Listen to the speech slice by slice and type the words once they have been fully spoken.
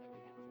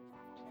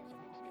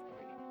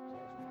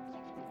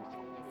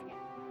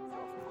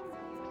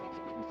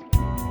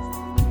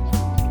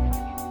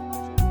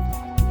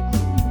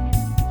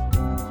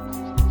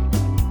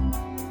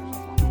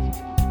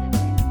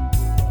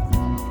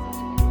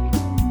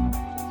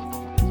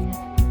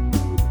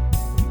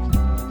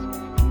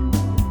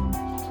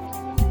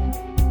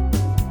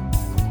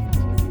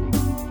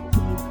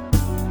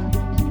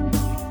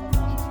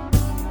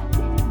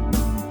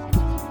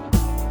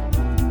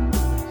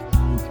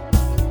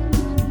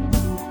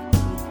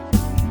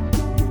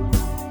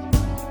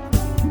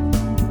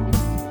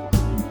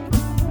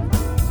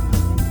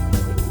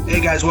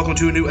Hey guys, welcome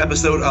to a new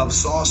episode of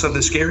Saw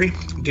Something Scary.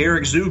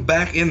 Derek Zoo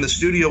back in the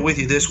studio with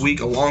you this week.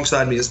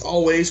 Alongside me, as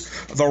always,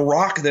 the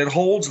rock that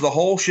holds the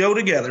whole show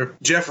together,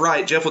 Jeff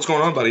Wright. Jeff, what's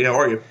going on, buddy? How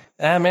are you?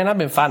 Man, I've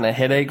been fighting a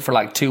headache for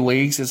like 2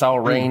 weeks. It's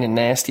all rain and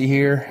nasty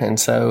here, and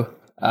so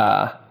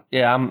I'm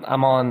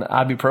on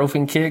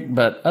ibuprofen kick.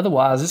 But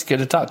otherwise, it's good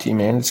to talk to you,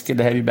 man. It's good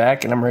to have you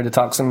back, and I'm ready to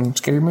talk some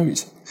scary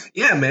movies.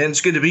 Yeah, man,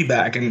 it's good to be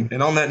back. And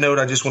on that note,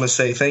 I just want to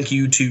say thank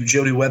you to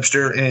Jody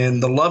Webster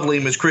and the lovely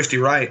Miss Christy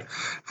Wright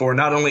for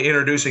not only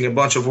introducing a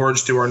bunch of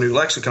words to our new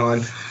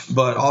lexicon,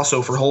 but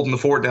also for holding the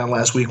fort down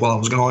last week while I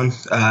was gone.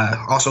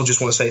 Also,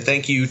 just want to say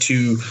thank you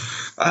to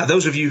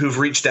those of you who've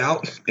reached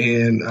out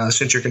and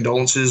sent your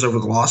condolences over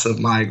the loss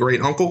of my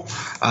great uncle.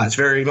 It's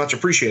very much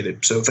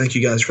appreciated. So thank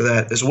you guys for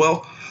that as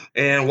well.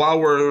 And while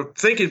we're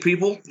thanking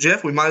people,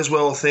 Jeff, we might as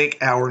well thank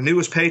our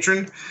newest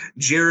patron,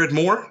 Jared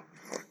Moore.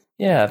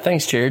 Yeah,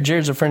 thanks, Jared.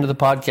 Jared's a friend of the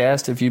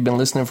podcast. If you've been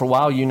listening for a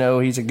while, you know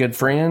he's a good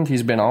friend.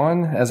 He's been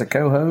on as a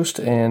co-host,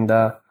 and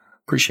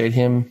appreciate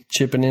him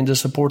chipping in to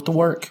support the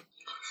work.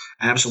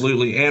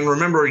 Absolutely. And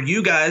remember,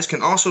 you guys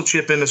can also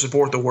chip in to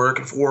support the work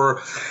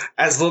for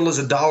as little as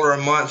 $1 a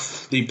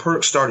month. The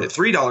perks start at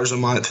 $3 a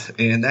month,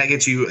 and that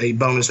gets you a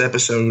bonus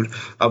episode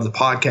of the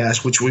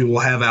podcast, which we will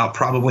have out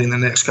probably in the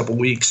next couple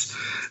weeks.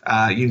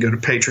 You can go to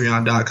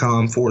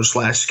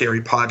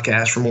patreon.com/scary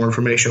podcast for more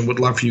information. Would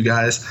love for you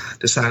guys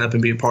to sign up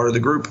and be a part of the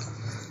group.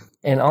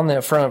 And on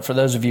that front, for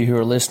those of you who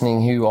are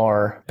listening who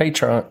are I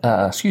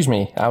was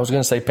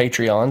going to say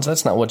Patreons.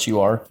 That's not what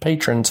you are.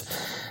 Patrons.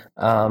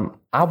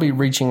 I'll be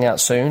reaching out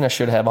soon. I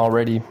should have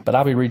already, but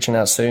I'll be reaching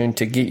out soon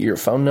to get your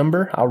phone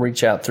number. I'll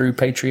reach out through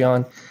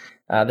Patreon.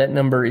 That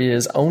number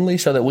is only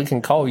so that we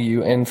can call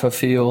you and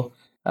fulfill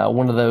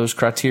one of those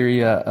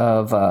criteria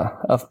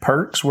of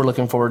perks. We're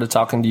looking forward to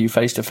talking to you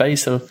face to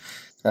face. So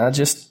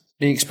just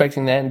be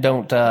expecting that, and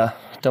don't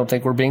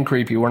think we're being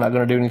creepy. We're not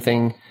going to do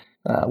anything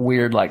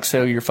weird like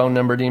sell your phone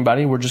number to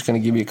anybody. We're just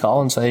going to give you a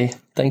call and say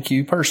thank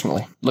you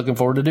personally. Looking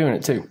forward to doing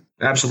it too.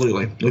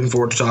 Absolutely. Looking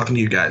forward to talking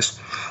to you guys.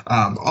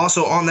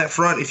 Also on that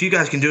front, if you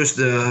guys can do us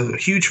the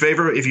huge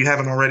favor, if you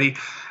haven't already,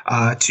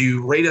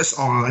 to rate us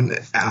on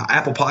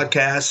Apple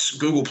Podcasts,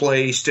 Google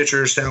Play,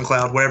 Stitcher,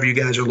 SoundCloud, wherever you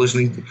guys are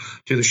listening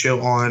to the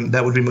show on,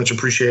 that would be much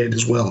appreciated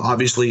as well.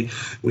 Obviously,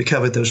 we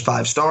covered those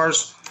 5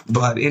 stars,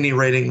 but any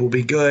rating will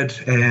be good.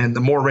 And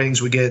the more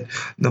ratings we get,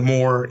 the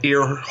more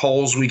ear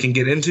holes we can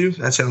get into.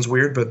 That sounds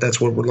weird, but that's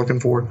what we're looking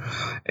for.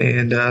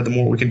 And the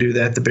more we can do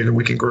that, the bigger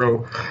we can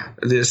grow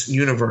this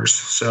universe.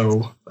 So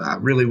I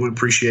really would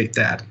appreciate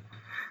that.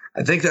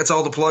 I think that's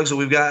all the plugs that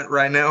we've got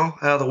right now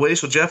out of the way.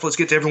 So, Jeff, let's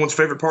get to everyone's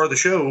favorite part of the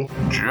show.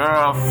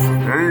 Jeff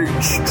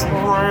hates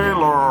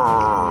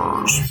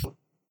trailers.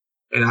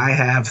 And I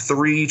have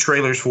 3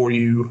 trailers for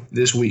you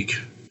this week.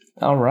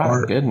 All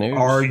right, good news.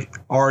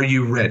 Are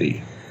you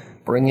ready?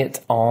 Bring it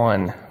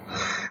on.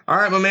 All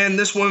right, my man,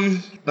 this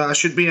one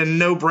should be a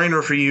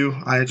no-brainer for you.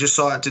 I just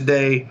saw it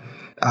today.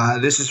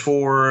 This is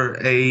for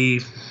I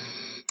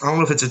don't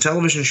know if it's a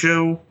television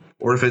show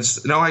or if I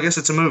guess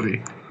it's a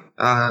movie.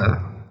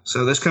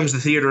 So this comes to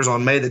theaters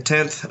on May the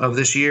 10th of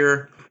this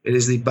year. It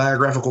is the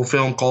biographical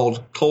film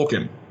called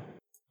Tolkien.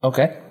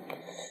 Okay.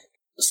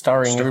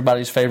 Starring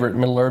everybody's favorite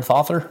Middle-earth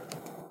author?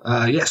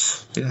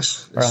 Yes.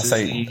 Or I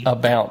say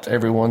about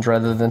everyone's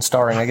rather than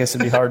starring. I guess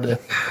it'd be hard to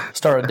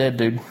star a dead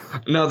dude.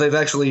 No, they've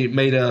actually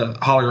made a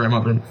hologram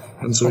of him,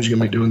 and so he's going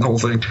to be doing the whole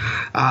thing.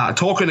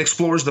 Tolkien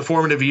explores the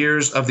formative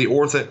years of the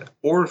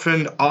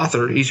orphaned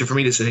author, easy for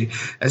me to say,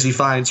 as he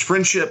finds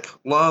friendship,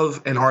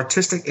 love, and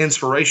artistic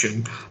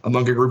inspiration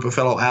among a group of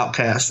fellow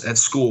outcasts at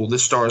school.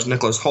 This stars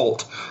Nicholas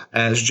Hoult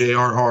as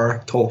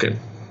J.R.R. Tolkien.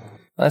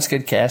 That's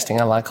good casting.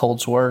 I like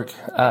Holt's work.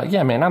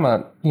 Yeah, man,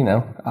 I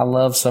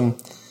love some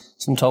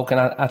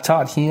Tolkien. I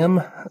taught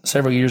him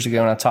several years ago,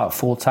 and I taught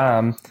full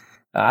time.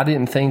 I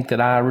didn't think that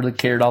I really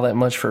cared all that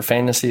much for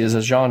fantasy as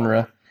a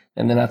genre.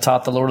 And then I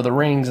taught The Lord of the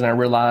Rings, and I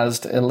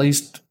realized at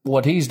least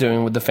what he's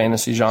doing with the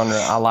fantasy genre,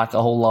 I like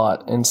a whole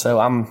lot. And so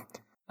I'm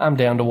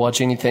down to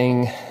watch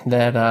anything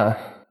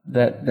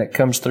that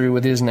comes through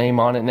with his name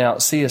on it. Now,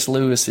 C.S.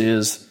 Lewis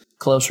is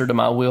closer to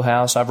my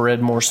wheelhouse. I've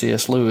read more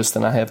C.S. Lewis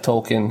than I have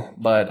Tolkien,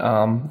 but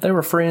they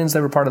were friends.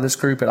 They were part of this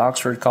group at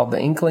Oxford called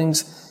the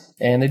Inklings.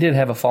 And they did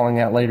have a falling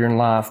out later in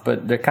life,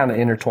 but they're kind of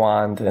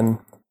intertwined, and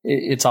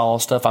it's all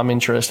stuff I'm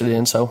interested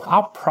in. So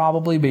I'll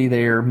probably be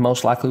there,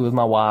 most likely with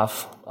my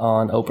wife,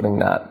 on opening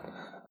night.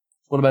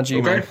 What about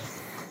you, man?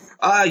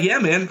 Yeah,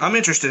 man, I'm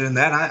interested in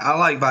that. I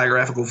like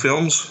biographical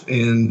films,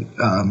 and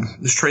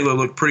this trailer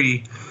looked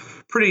pretty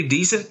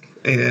decent,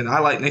 and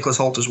I like Nicholas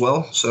Hoult as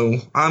well, so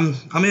I'm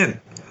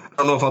in. I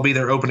don't know if I'll be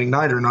there opening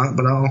night or not,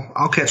 but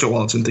I'll catch it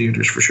while it's in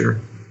theaters for sure.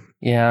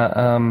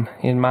 Yeah,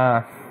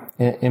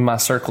 in my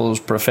circles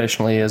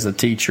professionally as a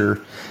teacher,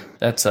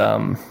 that's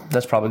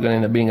probably going to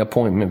end up being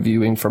appointment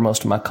viewing for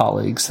most of my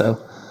colleagues. So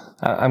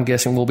I'm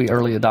guessing we'll be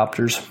early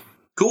adopters.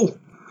 Cool.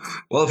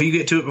 Well, if you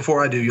get to it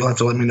before I do, you'll have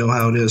to let me know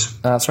how it is.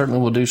 I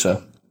certainly will do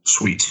so.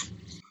 Sweet.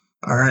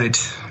 All right.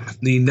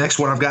 The next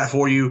one I've got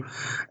for you,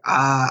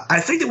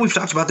 I think that we've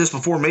talked about this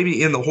before,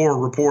 maybe in the Horror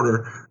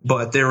Reporter,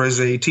 but there is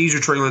a teaser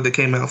trailer that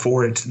came out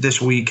for it this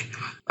week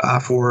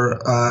for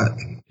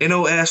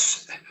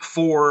NOS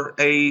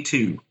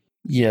 4A2.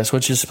 Yes,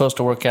 which is supposed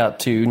to work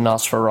out to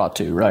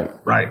Nosferatu, right?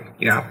 Right,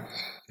 yeah.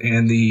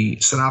 And the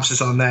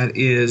synopsis on that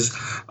is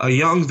a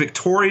young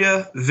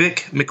Victoria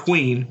Vic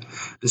McQueen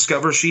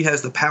discovers she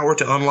has the power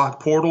to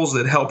unlock portals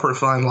that help her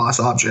find lost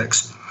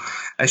objects.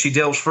 As she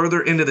delves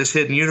further into this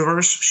hidden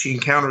universe, she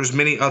encounters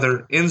many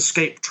other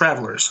Inscape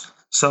travelers,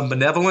 some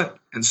benevolent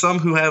and some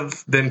who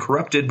have been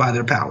corrupted by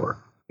their power.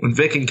 When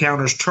Vic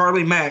encounters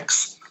Charlie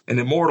Max, an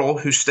immortal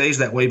who stays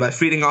that way by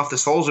feeding off the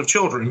souls of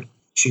children,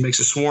 she makes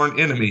a sworn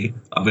enemy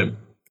of him.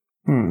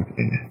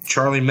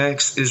 Charlie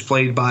Max is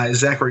played by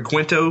Zachary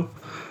Quinto.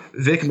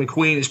 Vic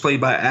McQueen is played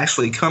by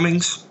Ashley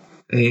Cummings.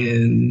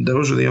 And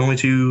those are the only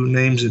two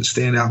names that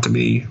stand out to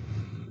me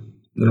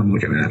that I'm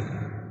looking at.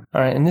 All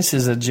right, and this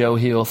is a Joe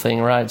Hill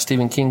thing, right?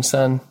 Stephen King's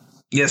son?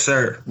 Yes,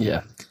 sir.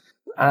 Yeah.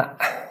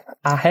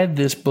 I had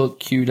this book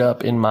queued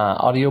up in my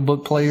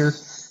audiobook player,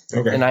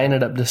 and I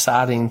ended up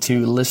deciding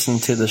to listen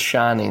to The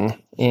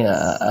Shining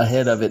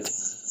ahead of it.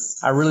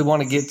 I really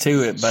want to get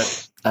to it,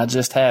 but I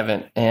just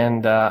haven't.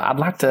 And I'd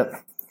like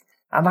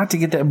to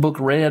get that book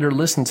read or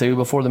listened to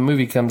before the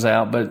movie comes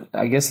out, but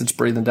I guess it's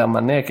breathing down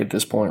my neck at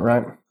this point,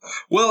 right?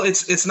 Well,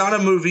 it's not a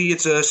movie;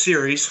 it's a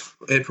series.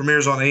 It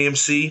premieres on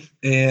AMC,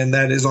 and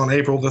that is on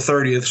April the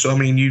 30th. So, I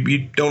mean,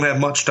 you don't have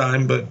much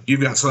time, but you've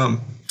got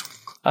some.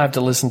 I have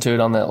to listen to it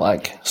on that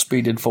like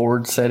speeded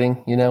forward setting,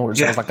 where it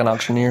sounds like an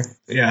auctioneer.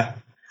 Yeah.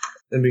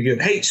 That'd be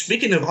good. Hey,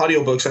 speaking of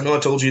audiobooks, I know I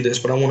told you this,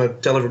 but I want to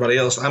tell everybody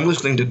else. I'm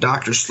listening to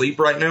Dr. Sleep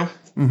right now.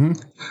 Mm-hmm.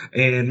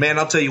 And, man,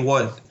 I'll tell you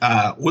what.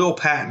 Will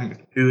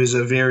Patton, who is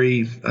a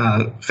very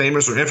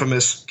famous or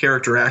infamous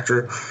character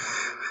actor,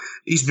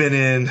 he's been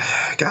in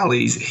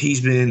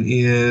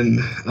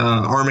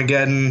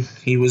Armageddon.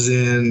 He was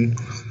in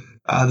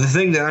the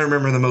thing that I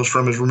remember the most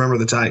from is Remember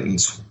the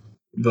Titans.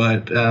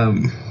 But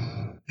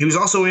he was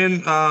also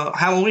in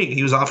Halloween.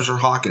 He was Officer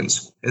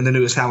Hawkins in the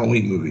newest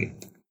Halloween movie.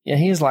 Yeah,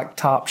 he's like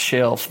top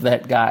shelf,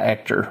 that guy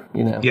actor,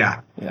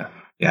 Yeah.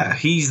 Yeah,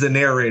 he's the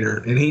narrator,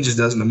 and he just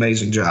does an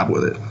amazing job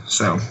with it.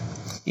 So,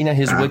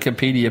 his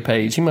Wikipedia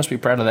page, he must be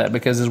proud of that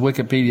because his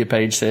Wikipedia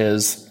page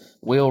says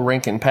Will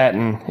Rankin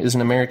Patton is an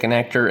American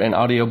actor and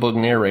audiobook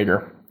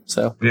narrator.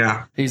 So,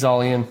 yeah, he's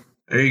all in.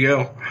 There you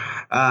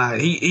go.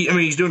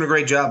 He's doing a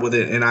great job with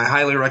it, and I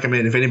highly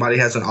recommend if anybody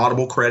has an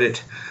Audible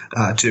credit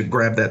to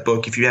grab that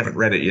book if you haven't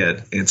read it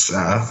yet. It's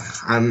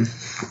I'm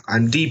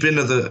deep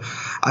into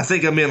I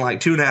think I'm in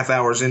like 2.5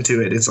 hours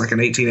into it. It's like an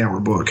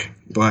 18-hour book,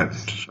 but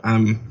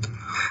I'm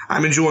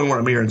enjoying what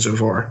I'm hearing so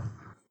far.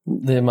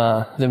 Them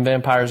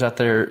vampires out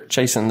there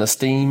chasing the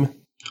steam.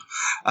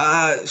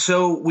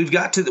 So we've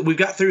got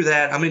through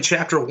that. I'm in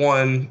chapter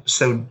 1.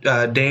 So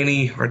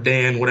Danny or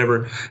Dan,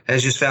 whatever,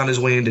 has just found his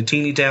way into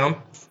Teeny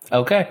Town.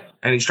 Okay.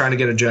 And he's trying to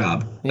get a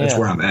job. That's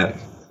where I'm at.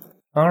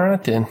 All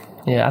right then.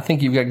 Yeah, I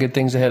think you've got good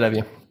things ahead of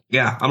you.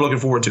 Yeah, I'm looking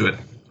forward to it.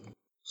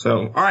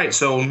 So, all right.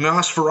 So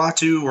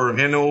Nosferatu or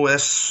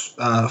NOS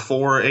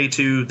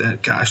 4A2.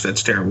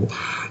 That's terrible.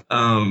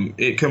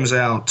 It comes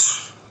out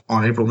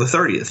on April the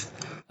 30th.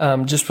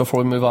 Just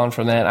before we move on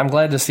from that, I'm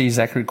glad to see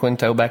Zachary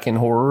Quinto back in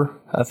horror.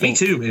 Me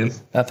too, man.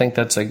 I think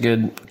that's a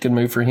good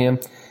move for him.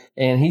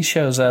 And he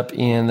shows up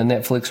in the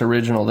Netflix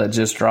original that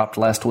just dropped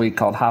last week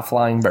called High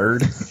Flying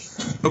Bird.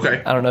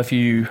 Okay. I don't know if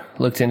you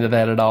looked into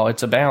that at all.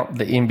 It's about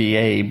the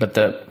NBA, but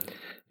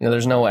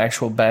there's no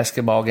actual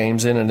basketball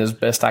games in it as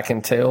best I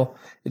can tell.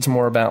 It's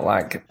more about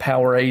like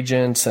power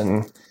agents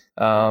and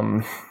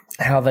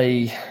how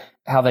they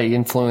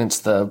influence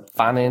the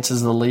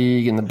finances of the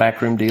league and the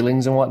backroom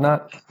dealings and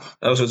whatnot.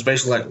 Oh, so it's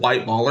basically like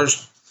White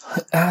Ballers?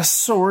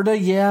 Sorta,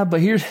 yeah. But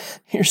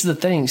here's the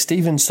thing.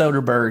 Steven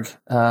Soderbergh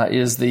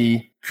is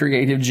the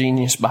creative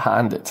genius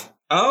behind it.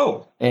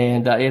 Oh.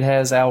 And it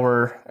has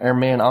our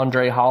man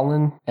Andre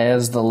Holland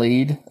as the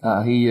lead.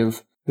 He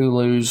of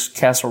Hulu's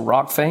Castle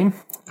Rock fame.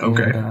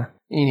 Okay. And,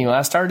 anyway,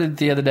 I started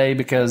the other day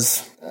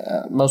because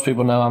most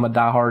people know I'm a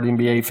diehard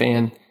NBA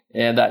fan.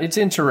 And it's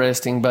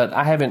interesting, but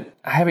I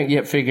haven't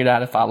yet figured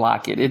out if I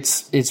like it.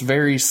 It's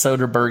very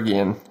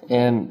Soderberghian,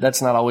 and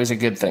that's not always a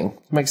good thing.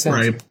 Makes sense?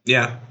 Right,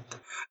 yeah.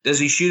 Does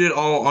he shoot it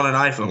all on an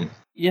iPhone?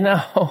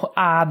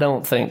 I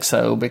don't think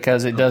so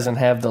because it doesn't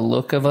have the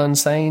look of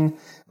Unsane,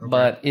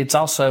 but it's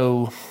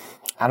also,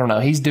 I don't know,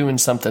 he's doing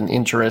something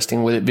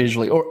interesting with it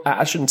visually, or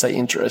I shouldn't say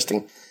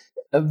interesting.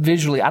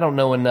 Visually, I don't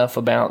know enough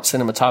about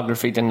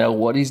cinematography to know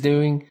what he's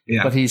doing,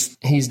 but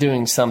he's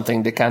doing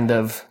something to kind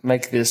of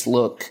make this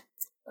look.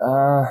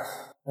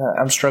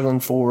 I'm struggling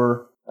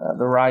for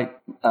the right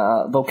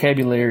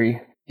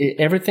vocabulary.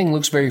 Everything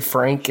looks very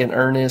frank and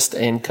earnest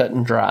and cut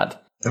and dried.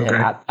 Okay.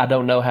 And I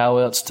don't know how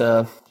else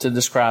to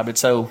describe it.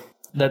 So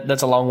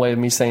that's a long way of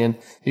me saying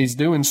he's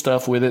doing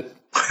stuff with it.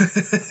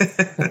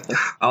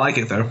 I like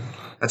it, though.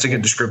 That's a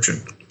good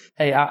description.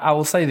 Hey, I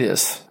will say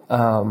this.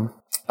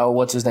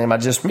 What's his name? I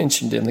just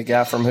mentioned him, the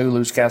guy from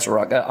Hulu's Castle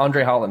Rock.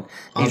 Andre Holland.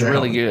 He's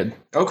really good.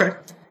 Okay.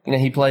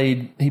 he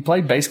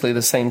played basically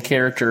the same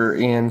character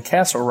in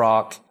Castle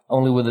Rock,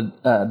 only with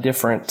a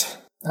different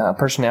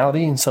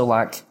personality. And so,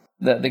 like,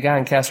 the guy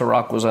in Castle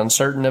Rock was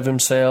uncertain of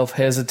himself,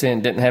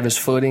 hesitant, didn't have his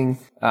footing.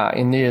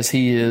 In this,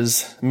 he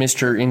is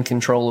Mr. in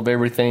control of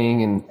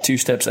everything and 2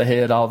 steps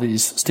ahead all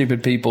these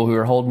stupid people who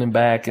are holding him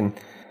back. And,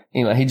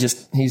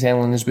 he's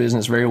handling his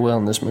business very well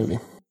in this movie.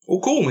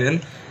 Well, cool,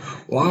 man.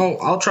 Well,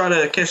 I'll try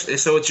to catch it.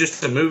 So it's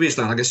just a movie? It's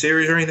not like a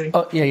series or anything?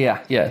 Oh,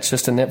 yeah. It's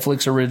just a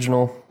Netflix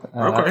original.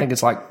 Okay. I think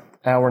it's like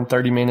hour and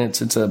 30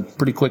 minutes. It's a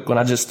pretty quick one.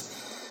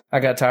 I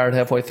got tired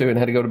halfway through and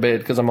had to go to bed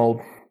because I'm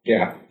old.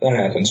 Yeah, that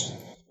happens.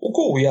 Well,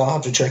 cool. Yeah, I'll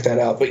have to check that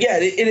out. But yeah,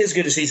 it is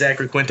good to see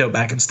Zachary Quinto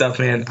back and stuff,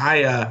 man.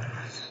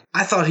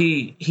 I thought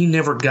he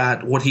never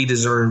got what he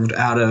deserved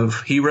out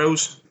of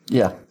Heroes.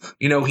 Yeah.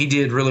 He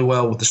did really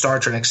well with the Star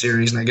Trek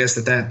series, and I guess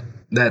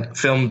that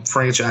film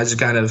franchise is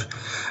kind of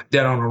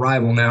dead on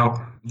arrival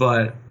now.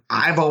 But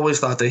I've always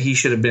thought that he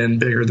should have been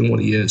bigger than what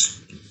he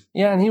is.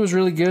 Yeah, and he was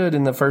really good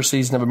in the first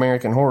season of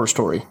American Horror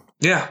Story.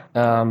 Yeah.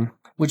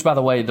 Which, by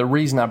the way, the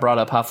reason I brought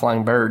up High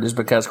Flying Bird is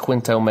because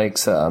Quinto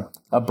makes a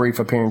brief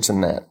appearance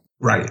in that.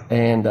 Right.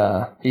 And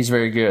he's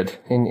very good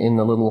in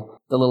the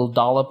little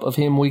dollop of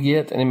him we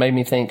get. And it made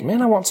me think,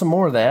 man, I want some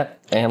more of that.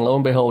 And lo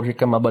and behold, here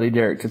come my buddy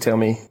Derek to tell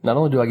me, not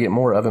only do I get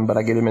more of him, but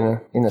I get him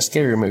in a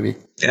scarier movie.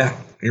 Yeah,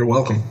 you're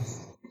welcome.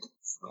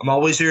 I'm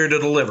always here to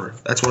deliver.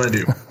 That's what I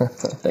do.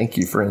 Thank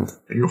you, friend.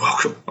 You're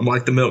welcome. I'm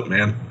like the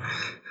milkman.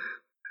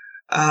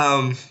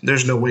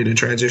 There's no way to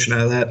transition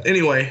out of that.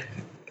 Anyway,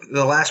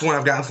 the last one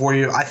I've got for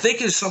you, I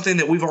think is something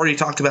that we've already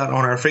talked about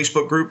on our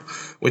Facebook group,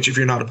 which if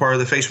you're not a part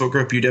of the Facebook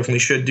group, you definitely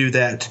should do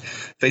that.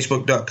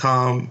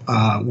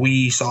 Facebook.com,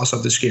 we saw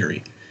something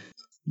scary.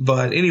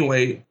 But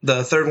anyway,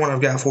 the third one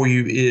I've got for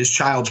you is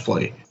Child's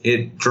Play.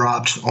 It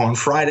dropped on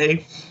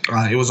Friday.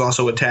 It was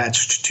also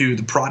attached to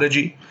The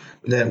Prodigy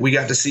that we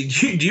got to see.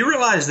 Do you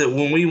realize that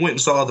when we went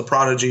and saw The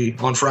Prodigy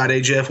on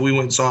Friday, Jeff, we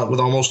went and saw it with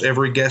almost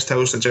every guest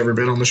host that's ever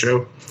been on the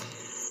show?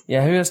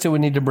 Yeah, who else do we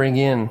need to bring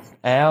in?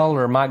 Al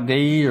or Mike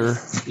D?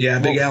 Yeah,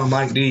 Big Al and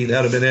Mike D.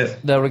 That would have been it.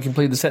 That would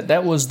complete the set.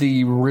 That was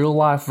the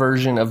real-life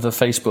version of the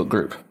Facebook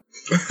group.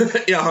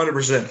 Yeah,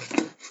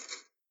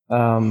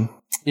 100%.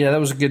 Yeah, that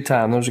was a good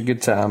time.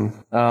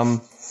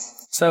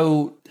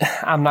 So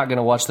I'm not going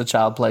to watch the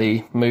Child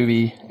Play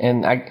movie,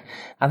 and I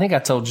think I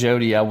told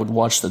Jody I would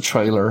watch the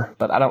trailer,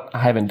 but I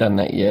haven't done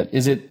that yet.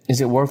 Is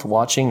it worth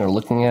watching or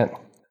looking at?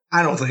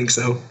 I don't think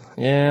so.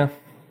 Yeah.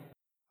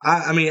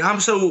 I mean,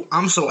 I'm so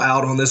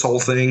out on this whole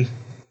thing,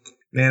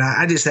 man.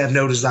 I just have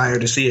no desire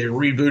to see a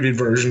rebooted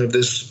version of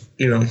this,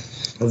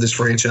 of this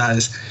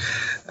franchise,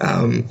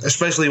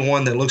 especially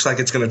one that looks like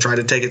it's going to try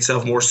to take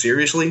itself more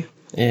seriously.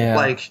 Yeah,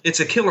 like it's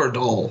a killer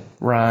doll,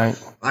 right?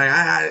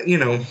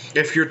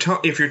 If your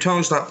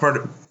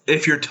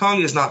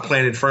tongue is not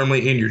planted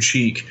firmly in your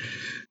cheek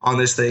on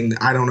this thing,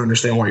 I don't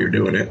understand why you're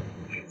doing it.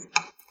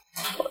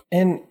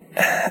 And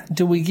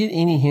do we get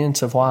any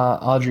hints of why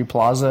Audrey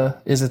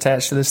Plaza is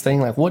attached to this thing?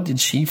 Like, what did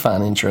she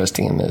find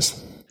interesting in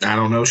this? I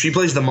don't know. She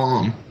plays the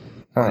mom.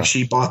 Huh.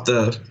 She bought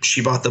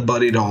the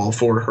Buddy doll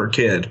for her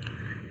kid.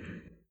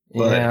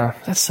 But, yeah,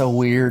 that's so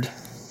weird.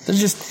 There's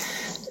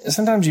just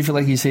sometimes you feel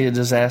like you see a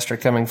disaster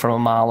coming from a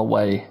mile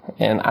away,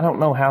 and I don't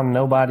know how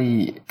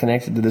nobody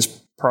connected to this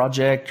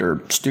project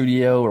or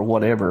studio or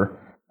whatever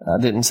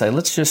didn't say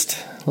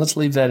let's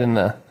leave that in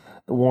the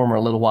warmer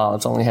a little while.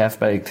 It's only half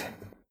baked.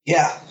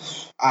 Yeah,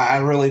 I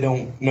really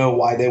don't know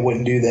why they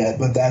wouldn't do that,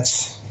 but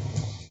that's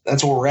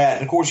where we're at.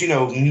 And of course,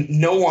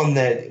 no one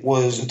that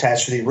was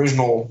attached to the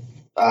original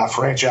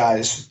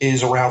franchise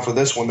is around for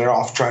this one. They're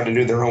off trying to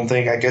do their own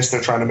thing. I guess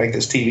they're trying to make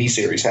this TV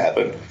series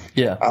happen.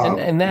 Yeah,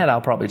 and that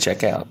I'll probably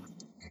check out.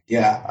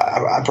 Yeah,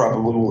 I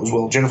probably will as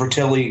well. Jennifer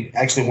Tilly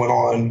actually went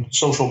on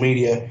social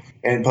media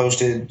and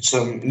posted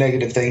some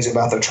negative things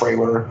about the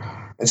trailer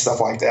and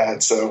stuff like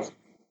that. So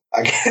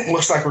it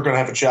looks like we're going to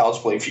have a Child's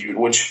Play feud,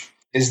 which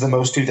is the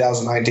most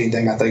 2019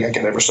 thing I think I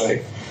can ever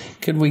say.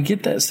 Could we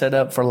get that set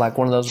up for like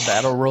one of those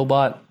battle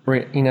robot,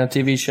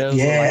 TV shows?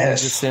 Yes. Like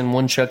just send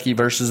one Chucky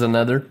versus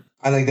another.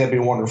 I think that'd be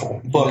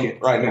wonderful. Book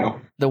it right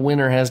now. The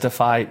winner has to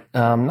fight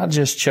not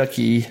just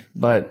Chucky,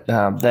 but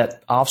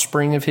that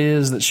offspring of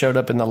his that showed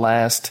up in the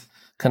last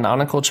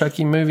canonical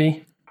Chucky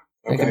movie.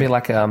 Okay. It could be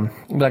like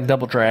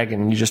Double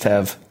Dragon. You just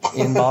have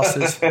end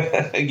bosses.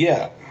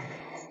 Yeah.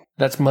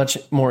 That's much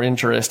more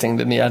interesting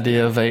than the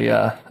idea of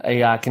a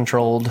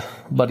AI-controlled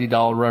buddy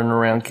doll running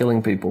around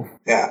killing people.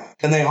 Yeah.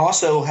 And they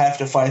also have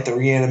to fight the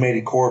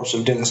reanimated corpse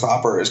of Dennis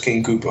Hopper as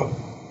King Koopa.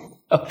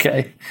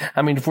 Okay.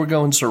 I mean, if we're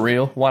going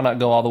surreal, why not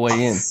go all the way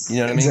in? You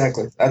know what I mean?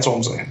 Exactly. That's what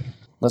I'm saying.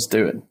 Let's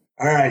do it.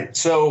 All right.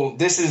 So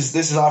this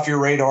is off your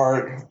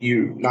radar.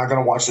 You're not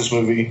going to watch this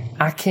movie.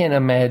 I can't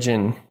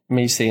imagine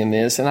me seeing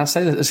this. And I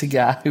say that as a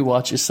guy who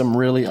watches some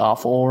really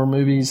awful horror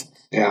movies.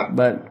 Yeah.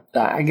 But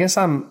I guess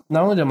not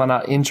only am I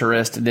not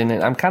interested in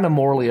it, I'm kind of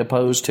morally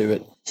opposed to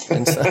it.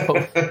 And so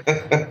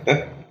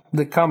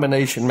the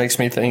combination makes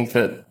me think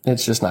that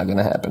it's just not going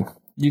to happen.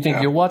 Do you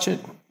think you'll watch it?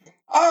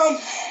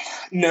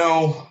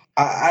 No.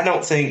 I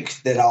don't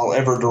think that I'll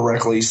ever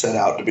directly set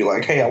out to be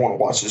like, hey, I want to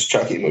watch this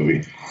Chucky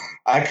movie.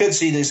 I could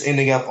see this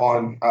ending up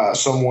on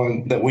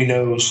someone that we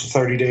know's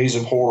 30 Days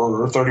of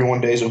Horror or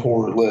 31 Days of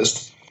Horror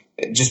list,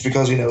 just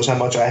because he knows how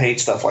much I hate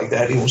stuff like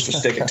that. He wants to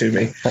stick it to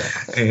me,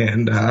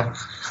 and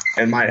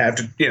might have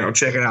to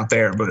check it out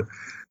there.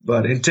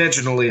 But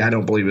intentionally, I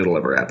don't believe it'll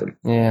ever happen.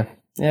 Yeah,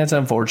 it's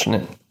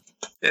unfortunate.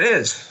 It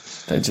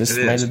is. They just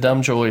made a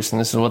dumb choice, and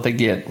this is what they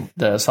get.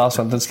 The Saw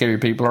Something Scary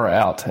people are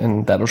out,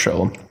 and that'll show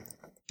them.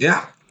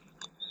 Yeah.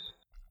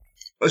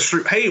 That's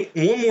true. Hey,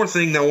 one more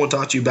thing that I want to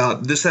talk to you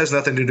about. This has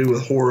nothing to do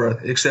with horror,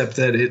 except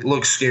that it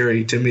looks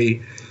scary to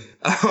me.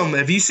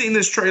 Have you seen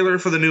this trailer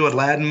for the new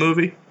Aladdin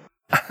movie?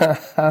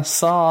 I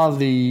saw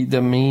the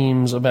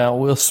memes about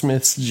Will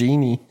Smith's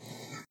genie.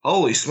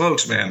 Holy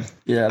smokes, man!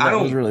 Yeah, that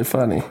was really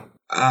funny.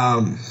 I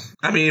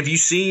mean, have you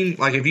seen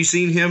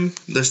him?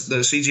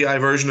 The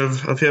CGI version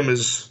of him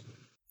is.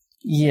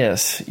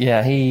 Yes,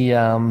 yeah. He.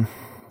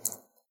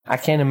 I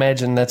can't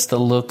imagine that's the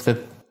look that.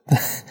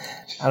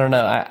 I don't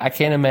know. I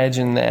can't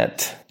imagine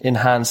that in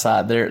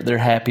hindsight they're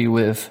happy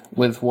with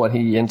what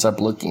he ends up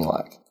looking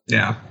like.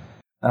 Yeah.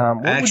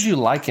 What would you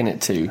liken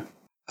it to?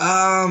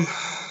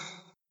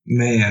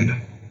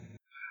 Man,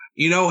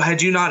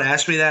 had you not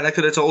asked me that, I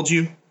could have told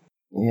you.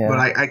 Yeah. But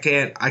I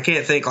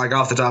can't think like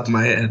off the top of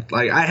my head.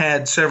 Like I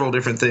had several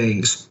different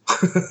things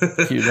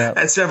queued up.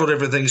 Had several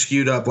different things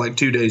queued up like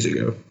 2 days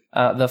ago.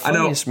 The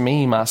funniest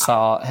meme I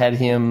saw had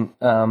him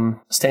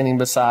standing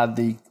beside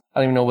the. I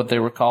don't even know what they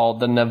were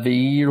called, the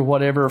Na'vi or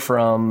whatever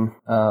from.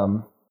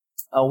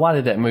 Why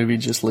did that movie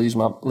just leave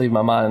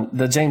my mind?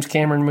 The James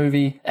Cameron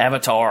movie,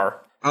 Avatar.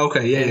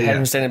 Okay, yeah. Had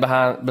him standing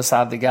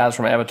beside the guys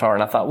from Avatar,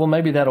 and I thought, well,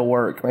 maybe that'll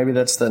work. Maybe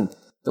that's the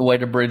way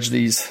to bridge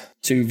these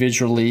two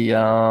visually,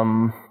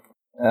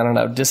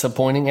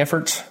 disappointing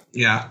efforts.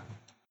 Yeah.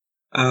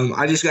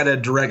 I just got a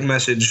direct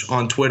message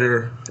on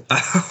Twitter.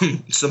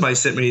 Somebody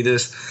sent me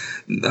this.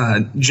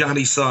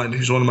 Johnny Sun,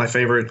 who's one of my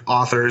favorite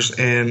authors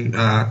and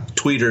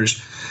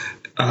tweeters,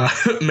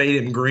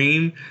 made him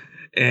green.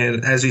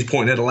 And as he's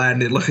pointing at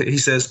Aladdin, he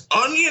says,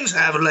 "Onions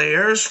have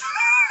layers."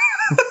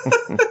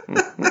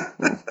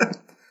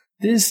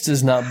 This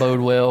does not bode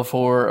well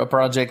for a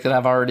project that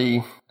I've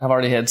already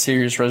had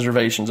serious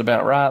reservations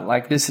about, right?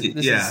 Like this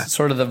is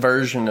sort of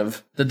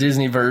the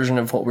Disney version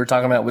of what we're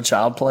talking about with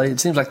Child Play. It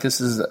seems like this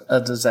is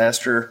a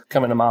disaster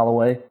coming a mile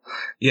away.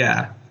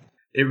 Yeah,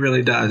 it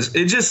really does.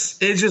 It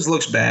just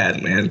looks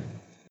bad, man.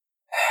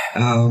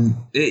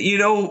 You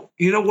know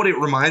what it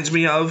reminds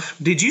me of?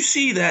 Did you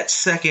see that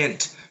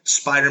second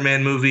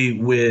Spider-Man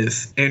movie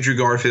with Andrew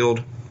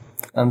Garfield?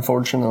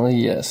 Unfortunately,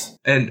 yes.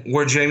 And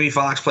where Jamie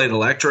Foxx played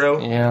Electro?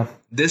 Yeah.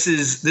 This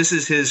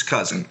is his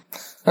cousin.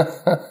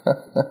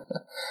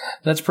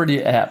 That's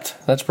pretty apt.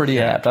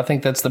 Apt. I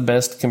think that's the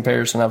best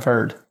comparison I've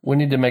heard. We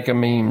need to make a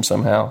meme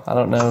somehow. I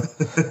don't know.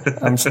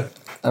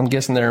 I'm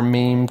guessing there are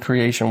meme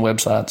creation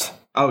websites.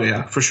 Oh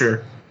yeah, for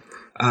sure.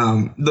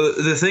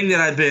 The thing that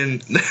I've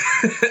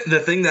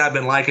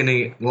been liking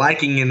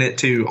it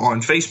to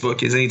on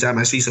Facebook is anytime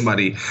I see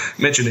somebody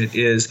mention it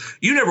is,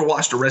 you never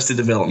watched Arrested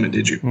Development,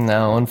 did you?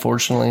 No,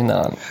 unfortunately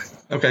not.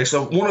 Okay,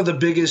 so one of the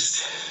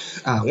biggest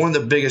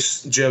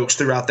jokes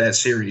throughout that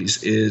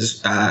series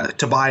is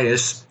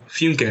Tobias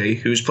Funke,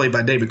 who's played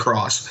by David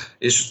Cross,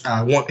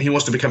 he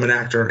wants to become an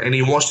actor and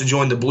he wants to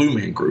join the Blue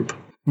Man Group.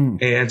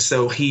 And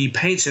so he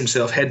paints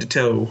himself head to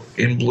toe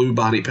in blue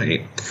body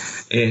paint.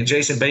 And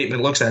Jason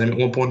Bateman looks at him at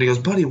one point and he goes,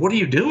 "Buddy, what are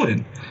you doing?"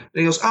 And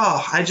he goes,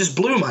 "Oh, I just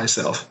blew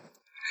myself."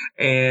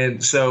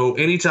 And so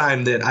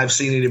anytime that I've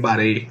seen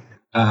anybody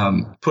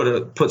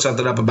put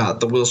something up about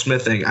the Will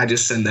Smith thing, I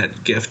just send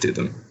that gift to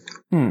them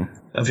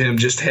of him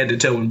just head to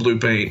toe in blue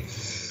paint.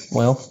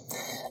 Well,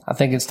 I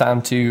think it's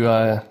time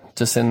to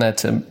send that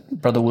to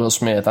Brother Will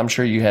Smith. I'm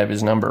sure you have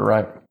his number,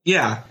 right?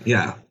 Yeah.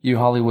 You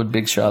Hollywood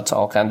big shots,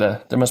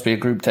 there must be a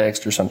group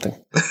text or something.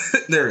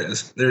 There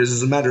is.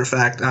 As a matter of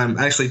fact, I'm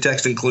actually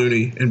texting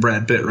Clooney and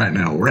Brad Pitt right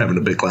now. We're having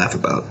a big laugh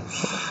about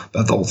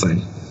the whole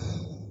thing.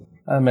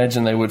 I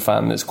imagine they would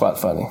find this quite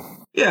funny.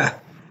 Yeah.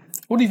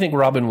 What do you think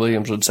Robin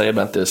Williams would say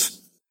about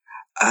this?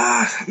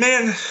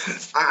 Man,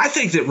 I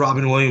think that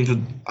Robin Williams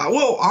would.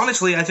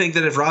 Honestly, I think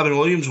that if Robin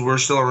Williams were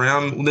still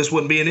around, this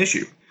wouldn't be an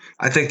issue.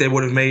 I think they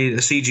would have made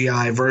a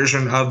CGI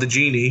version of the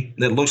genie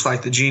that looks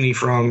like the genie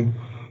from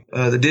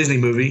the Disney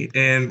movie,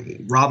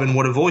 and Robin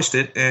would have voiced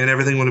it, and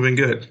everything would have been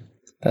good.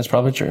 That's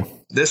probably true.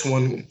 This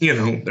one,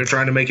 they're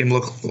trying to make him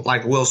look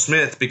like Will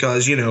Smith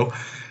because,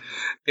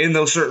 in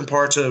those certain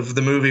parts of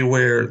the movie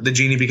where the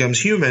genie becomes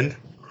human,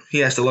 he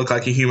has to look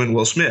like a human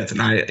Will Smith.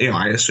 And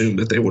I assume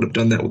that they would have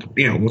done that with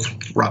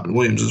Robin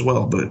Williams as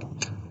well. But,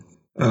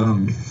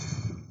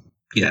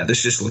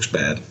 this just looks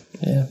bad.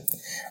 Yeah.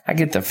 I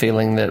get the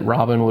feeling that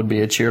Robin would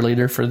be a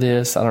cheerleader for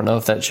this. I don't know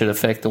if that should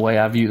affect the way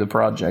I view the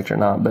project or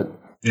not, but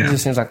he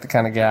just seems like the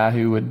kind of guy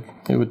who would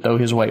throw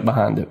his weight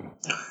behind it.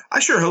 I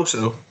sure hope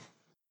so.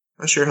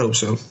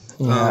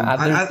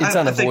 Yeah, it's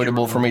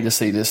unavoidable for me to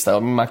see this, though. I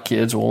mean, my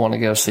kids will want to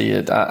go see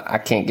it. I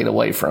can't get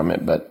away from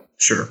it, but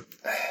sure,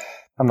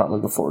 I'm not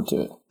looking forward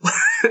to it.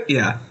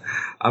 Yeah.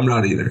 I'm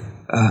not either.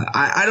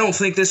 I don't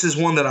think this is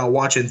one that I'll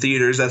watch in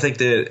theaters. I think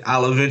that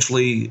I'll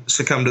eventually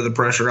succumb to the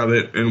pressure of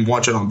it and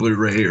watch it on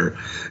Blu-ray or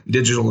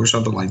digital or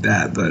something like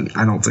that. But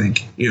I don't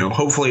think,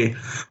 hopefully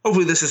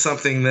this is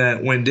something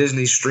that when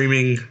Disney's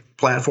streaming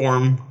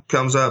platform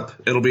comes up,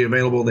 it'll be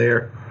available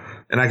there,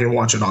 and I can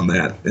watch it on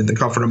that in the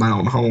comfort of my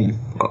own home,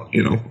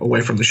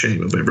 away from the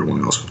shame of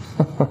everyone else.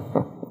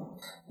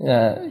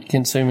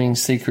 Consuming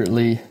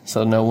secretly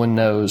so no one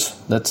knows.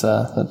 That's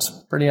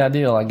pretty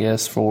ideal, I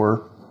guess,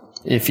 for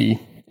if you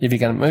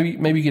can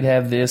maybe you could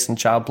have this and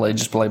Child Play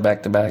just play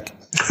back to back.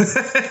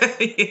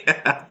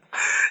 Yeah,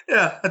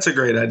 that's a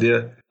great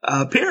idea.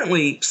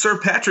 Apparently, Sir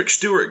Patrick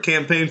Stewart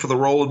campaigned for the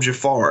role of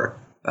Jafar.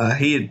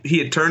 He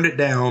had turned it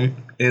down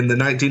in the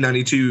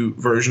 1992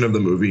 version of the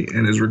movie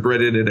and has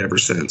regretted it ever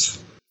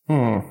since.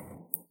 I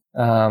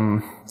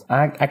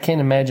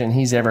can't imagine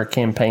he's ever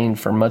campaigned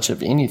for much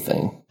of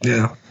anything.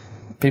 Yeah.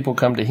 People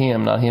come to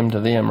him, not him to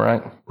them,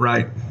 right?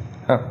 Right.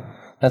 Huh.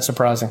 That's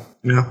surprising.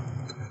 Yeah.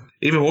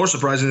 Even more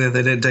surprising that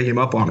they didn't take him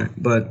up on it.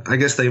 But I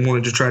guess they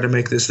wanted to try to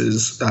make this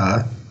as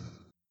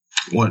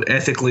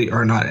ethnically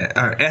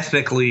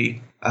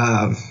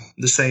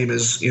the same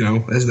as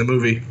as the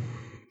movie.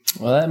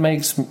 Well, that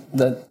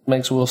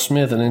makes Will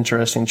Smith an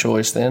interesting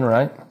choice then,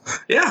 right?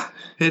 Yeah,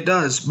 it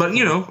does. But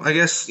I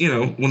guess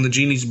when the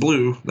genie's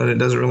blue, then it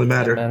doesn't really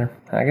matter.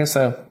 I guess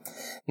so.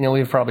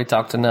 We've probably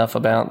talked enough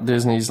about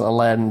Disney's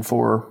Aladdin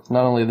for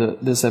not only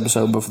this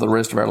episode, but for the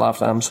rest of our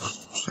lifetimes.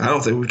 I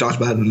don't think we've talked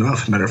about it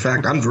enough. Matter of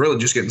fact, I'm really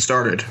just getting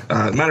started.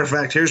 Matter of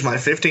fact, here's my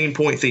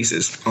 15-point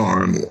thesis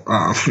on.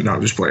 No,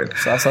 I'm just playing.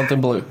 Saw something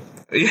blue.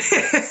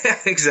 Yeah,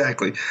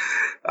 exactly.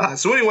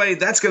 So anyway,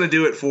 that's going to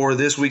do it for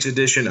this week's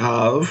edition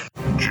of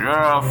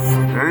Jeff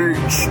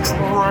Hates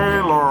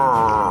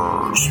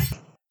Trailers.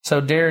 So,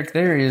 Derek,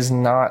 there is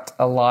not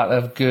a lot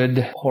of good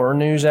horror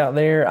news out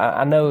there.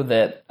 I know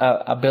that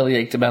I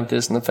bellyached about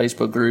this in the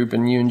Facebook group,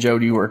 and you and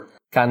Jody were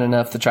kind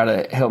enough to try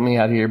to help me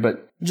out here,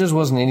 but it just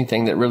wasn't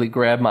anything that really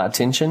grabbed my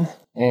attention.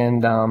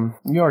 And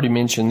you already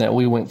mentioned that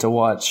we went to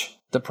watch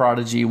The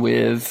Prodigy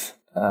with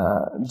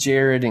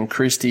Jared and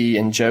Christy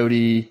and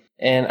Jody,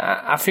 and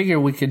I figured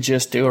we could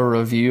just do a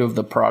review of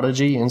The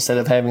Prodigy instead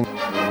of having...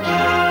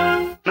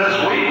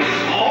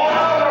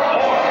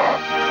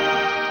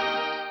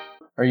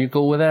 Are you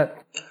cool with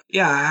that?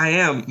 Yeah, I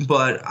am,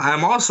 but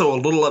I'm also a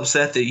little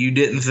upset that you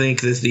didn't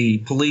think that the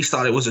police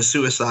thought it was a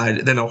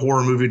suicide, then a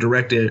horror movie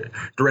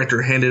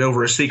director handed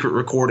over a secret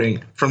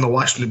recording from the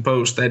Washington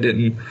Post. That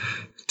didn't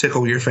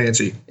tickle your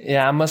fancy.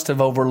 Yeah, I must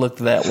have overlooked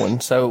that one.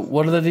 So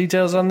what are the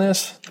details on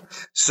this?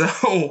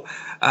 So,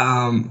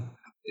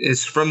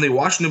 it's from the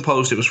Washington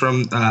Post. It was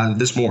from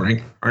this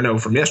morning. Or no,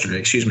 from yesterday,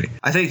 excuse me.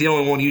 I think the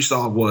only one you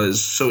saw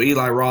was, so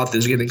Eli Roth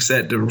is getting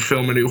set to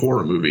film a new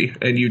horror movie,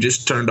 and you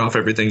just turned off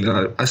everything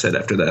that I said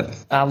after that.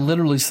 I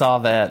literally saw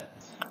that,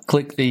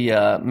 clicked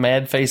the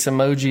mad face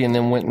emoji, and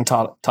then went and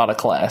taught a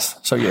class.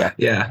 So, yeah.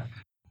 Yeah.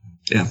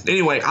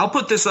 Anyway, I'll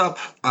put this up.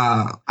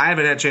 I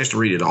haven't had a chance to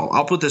read it all.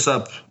 I'll put this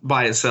up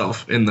by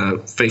itself in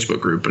the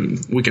Facebook group,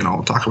 and we can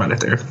all talk about it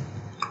there.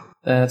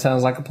 That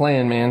sounds like a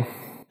plan, man.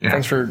 Yeah.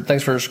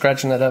 Thanks for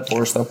scratching that up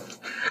for us, though.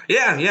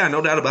 Yeah,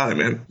 no doubt about it,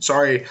 man.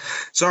 Sorry,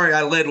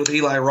 I led with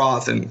Eli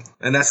Roth, and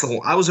that's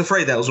I was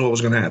afraid that was what was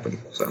going to happen.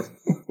 So,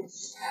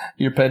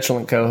 your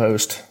petulant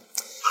co-host.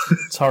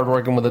 It's hard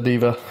working with a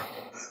diva.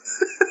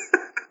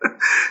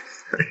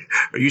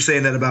 Are you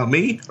saying that about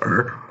me,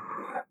 or?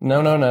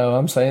 No.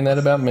 I'm saying that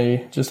about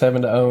me. Just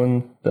having to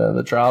own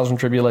the trials and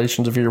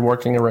tribulations of your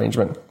working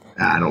arrangement.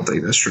 I don't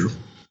think that's true.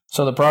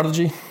 So, The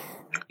Prodigy.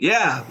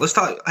 Yeah, let's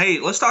talk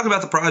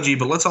about The Prodigy,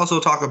 but let's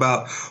also talk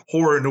about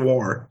horror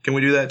noir. Can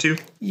we do that too?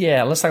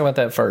 Yeah, let's talk about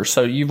that first.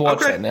 So you've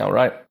watched that now,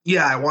 right?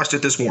 Yeah, I watched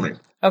it this morning.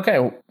 Okay,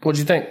 what'd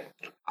you think?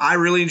 I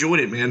really enjoyed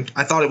it, man.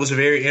 I thought it was a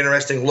very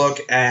interesting look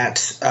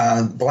at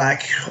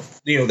black,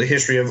 the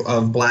history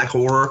of black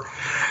horror.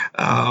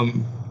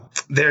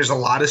 There's a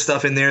lot of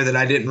stuff in there that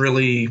I didn't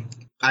really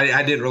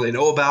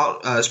know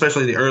about,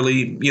 especially the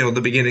early,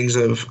 the beginnings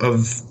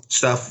of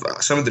stuff.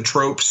 Some of the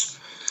tropes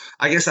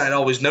I guess I'd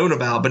always known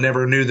about, but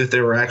never knew that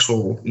there were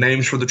actual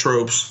names for the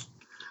tropes.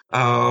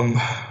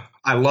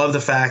 I love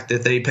the fact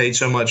that they paid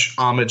so much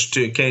homage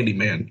to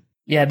Candyman.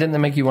 Yeah, didn't that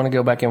make you want to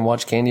go back and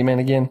watch Candyman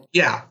again?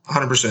 Yeah,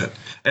 100%.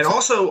 And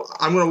also,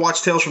 I'm going to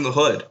watch Tales from the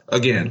Hood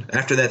again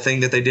after that thing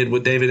that they did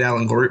with David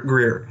Alan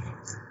Grier.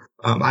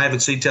 I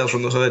haven't seen Tales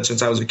from the Hood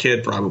since I was a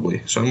kid,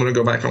 probably. So I'm going to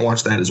go back and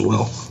watch that as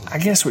well. I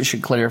guess we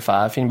should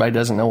clarify, if anybody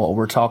doesn't know what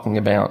we're talking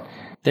about,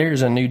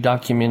 there's a new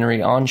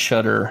documentary on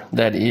Shudder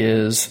that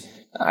is,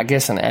 I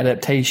guess, an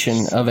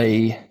adaptation of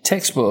a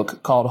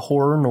textbook called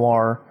Horror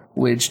Noir,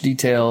 which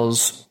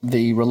details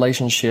the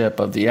relationship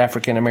of the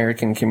African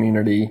American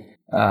community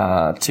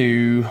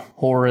to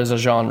horror as a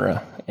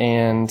genre.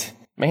 And,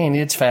 man,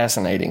 it's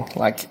fascinating.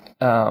 Like,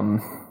 I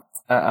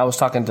was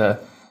talking to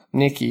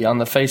Nikki on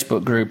the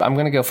Facebook group. I'm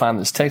going to go find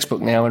this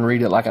textbook now and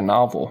read it like a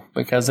novel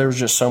because there was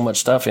just so much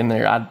stuff in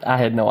there I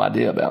had no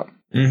idea about.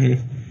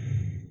 Mm-hmm.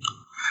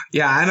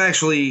 Yeah, I'm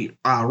actually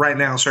right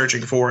now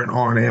searching for it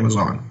on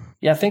Amazon.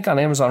 Yeah, I think on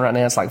Amazon right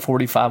now it's like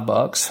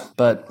 $45.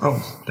 But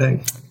Oh,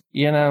 dang.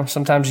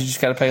 Sometimes you just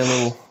got to pay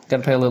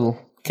a little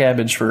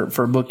cabbage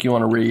for a book you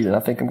want to read, and I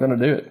think I'm going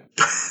to do it.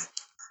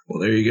 Well,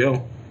 there you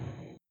go.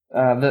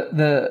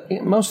 The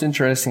most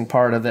interesting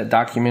part of that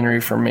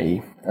documentary for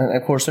me, and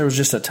of course there was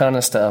just a ton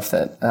of stuff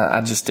that I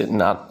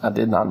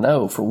did not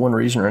know for one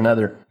reason or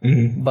another,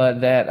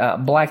 but that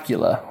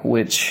Blackula,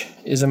 which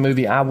is a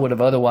movie I would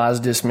have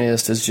otherwise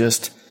dismissed as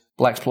just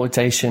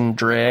blaxploitation,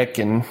 dreck,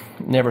 and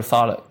never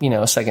thought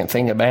a second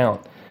thing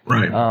about.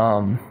 Right.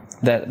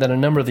 That a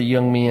number of the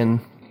young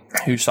men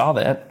who saw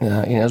that,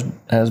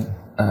 as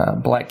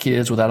black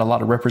kids without a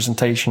lot of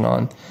representation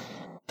on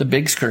the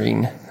big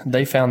screen,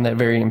 they found that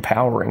very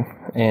empowering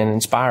and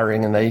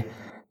inspiring, and they,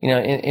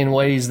 in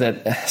ways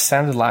that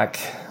sounded like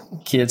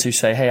kids who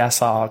say, "Hey, I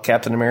saw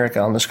Captain America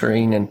on the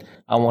screen, and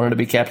I wanted to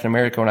be Captain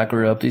America when I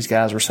grew up." These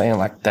guys were saying,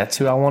 like, that's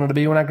who I wanted to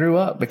be when I grew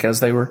up,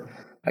 because they were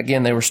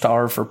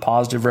starved for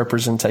positive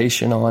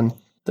representation on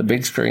the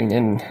big screen.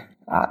 And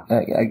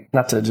I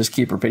not to just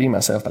keep repeating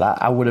myself, but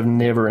I would have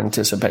never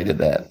anticipated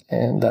that,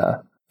 and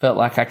felt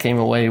like I came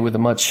away with a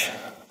much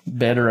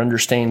better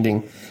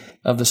understanding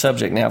of the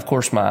subject. Now, of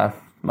course, my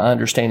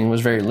understanding was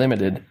very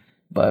limited,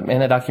 but man,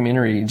 that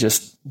documentary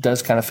just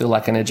does kind of feel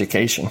like an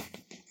education.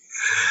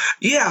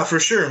 Yeah, for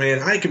sure,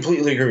 man. I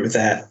completely agree with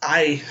that.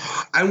 I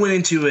went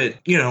into it,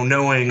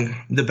 knowing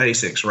the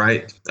basics,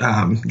 right?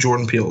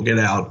 Jordan Peele, Get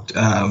Out,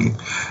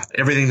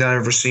 everything that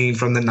I've ever seen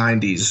from the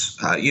 90s.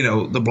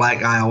 The black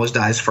guy always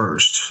dies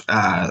first.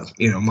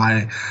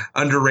 My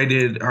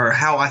underrated, or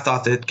how I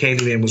thought that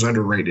Candyman was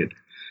underrated.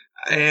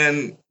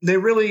 And they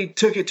really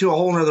took it to a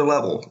whole nother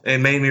level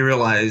and made me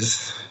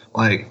realize,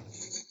 like,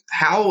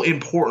 how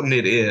important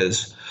it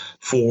is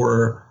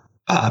for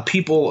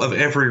people of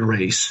every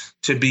race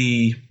to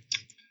be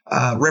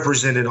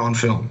represented on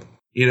film.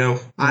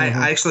 I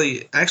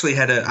actually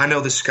had I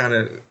know this is kind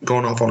of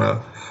going off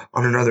on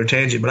another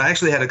tangent, but I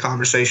actually had a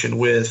conversation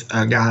with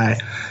a guy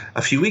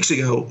a few weeks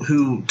ago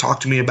who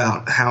talked to me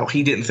about how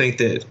he didn't think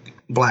that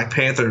Black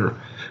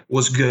Panther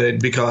was good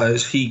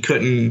because he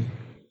couldn't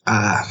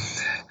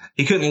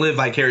live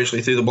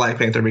vicariously through the Black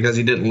Panther because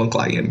he didn't look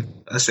like him,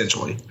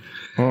 essentially.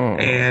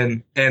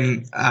 And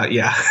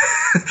yeah.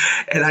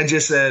 And I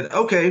just said,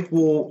 okay,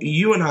 well,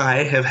 you and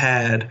I have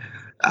had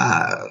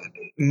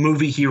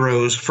movie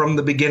heroes from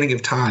the beginning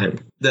of time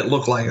that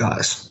look like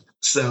us.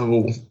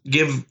 So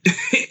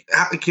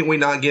how can we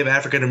not give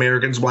African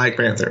Americans Black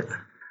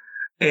Panther?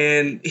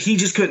 And he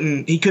just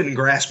couldn't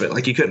grasp it.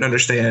 Like, he couldn't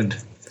understand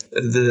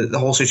the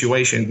whole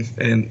situation.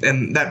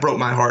 And that broke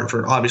my heart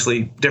for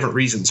obviously different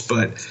reasons,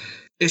 but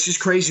it's just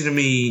crazy to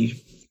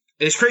me.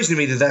 It's crazy to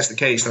me that that's the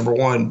case, number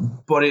one,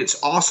 but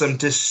it's awesome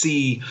to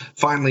see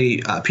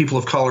finally people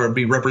of color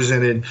be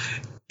represented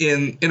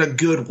in a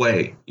good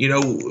way.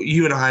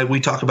 You and I,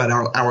 we talk about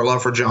our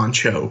love for John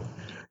Cho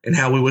and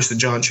how we wish that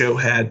John Cho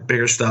had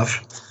bigger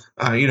stuff,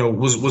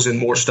 was in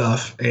more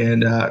stuff.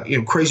 And,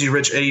 Crazy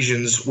Rich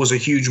Asians was a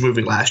huge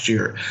movie last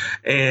year.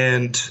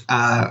 And,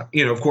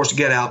 of course,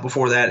 Get Out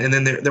before that. And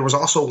then there was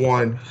also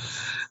one.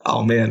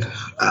 Oh man,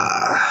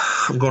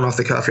 I'm going off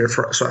the cuff here,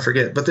 so I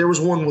forget. But there was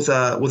one with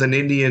an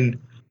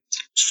Indian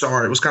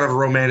star. It was kind of a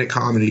romantic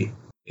comedy.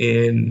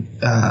 And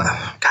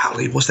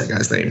golly, what's that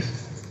guy's name?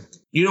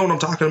 You know what I'm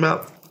talking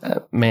about?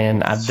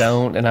 Man, I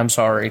don't, and I'm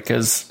sorry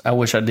because I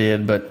wish I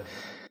did. But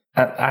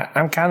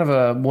I'm kind of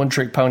a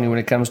one-trick pony when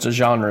it comes to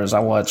genres. I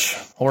watch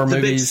horror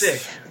movies.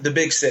 The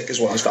Big Sick is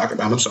what I was talking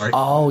about. I'm sorry.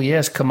 Oh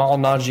yes, Kamal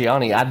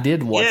Nanjiani. I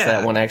did watch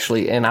that one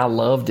actually, and I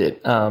loved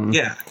it.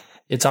 Yeah.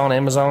 It's on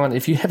Amazon.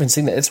 If you haven't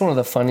seen it, it's one of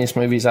the funniest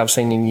movies I've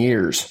seen in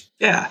years.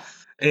 Yeah.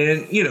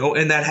 And,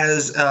 and that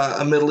has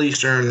a Middle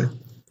Eastern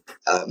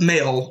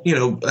male,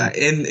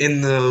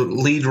 in the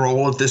lead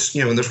role of this,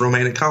 in this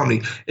romantic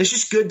comedy. It's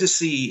just good to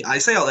see. I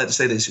say all that to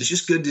say this. It's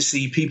just good to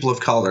see people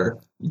of color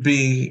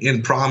being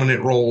in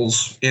prominent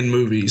roles in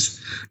movies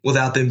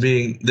without them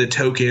being the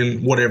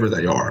token whatever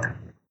they are.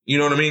 You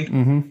know what I mean?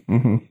 Mm-hmm.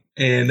 Mm-hmm.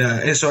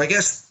 And so I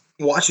guess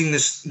watching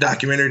this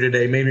documentary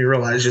today made me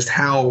realize just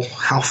how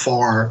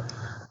far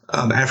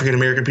African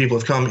American people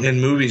have come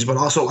in movies, but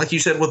also, like you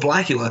said, with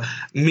Blackula,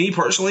 me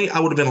personally, I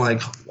would have been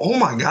like, oh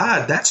my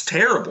God, that's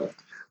terrible.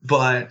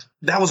 But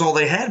that was all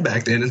they had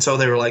back then. And so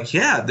they were like,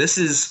 yeah, this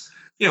is,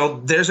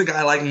 there's a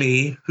guy like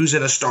me who's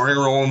in a starring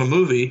role in a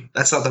movie.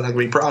 That's something I can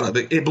be proud of.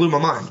 It blew my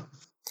mind.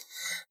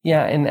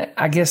 Yeah. And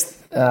I guess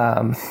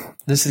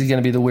this is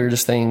going to be the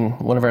weirdest thing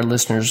one of our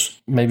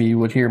listeners maybe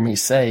would hear me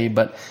say,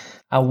 but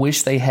I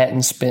wish they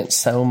hadn't spent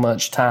so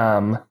much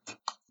time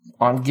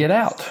on Get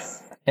Out.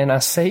 And I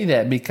say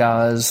that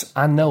because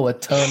I know a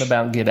ton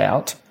about Get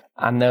Out.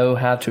 I know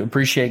how to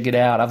appreciate Get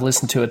Out. I've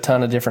listened to a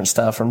ton of different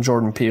stuff from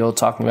Jordan Peele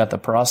talking about the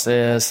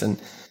process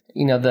and,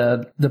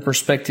 the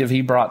perspective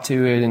he brought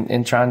to it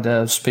and trying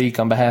to speak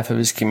on behalf of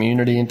his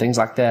community and things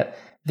like that.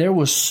 There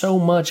was so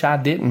much I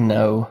didn't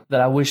know that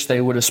I wish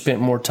they would have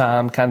spent more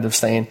time kind of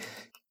saying,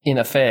 in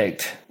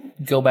effect,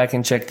 go back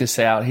and check this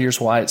out.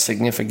 Here's why it's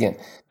significant.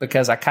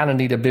 Because I kind of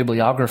need a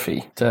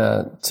bibliography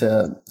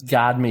to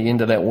guide me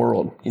into that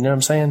world. You know what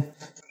I'm saying?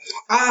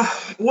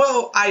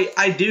 Well,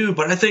 I do,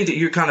 but I think that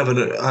you're kind of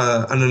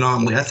an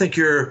anomaly. I think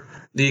you're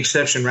the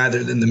exception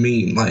rather than the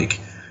mean. Like,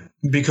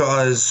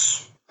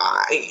 because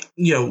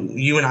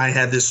you and I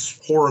have this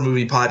horror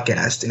movie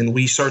podcast, and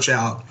we search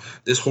out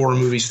this horror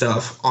movie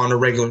stuff on a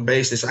regular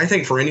basis. I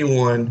think for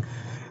anyone,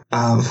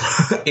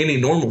 any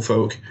normal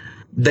folk,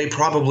 they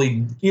probably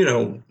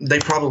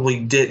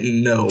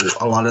didn't know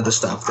a lot of the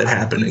stuff that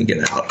happened in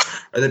Get Out,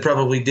 or they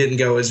probably didn't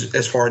go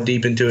as far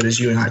deep into it as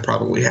you and I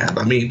probably have.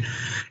 I mean,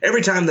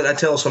 every time that I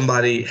tell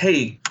somebody,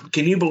 hey,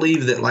 can you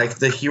believe that like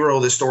the hero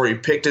of the story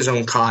picked his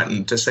own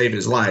cotton to save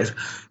his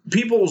life,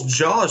 people's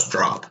jaws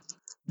drop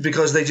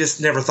because they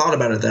just never thought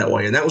about it that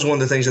way. And that was one of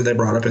the things that they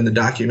brought up in the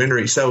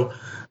documentary. So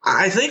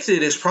I think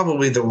that it's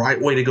probably the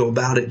right way to go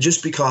about it,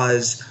 just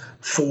because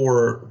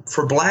for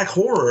black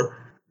horror,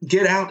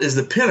 Get Out is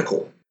the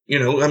pinnacle.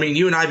 I mean,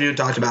 you and I have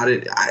talked about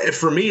it.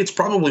 For me, it's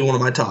probably one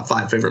of my top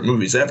 5 favorite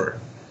movies ever.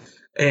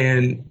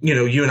 And,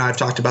 you and I have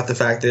talked about the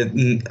fact that,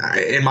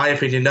 in my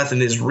opinion,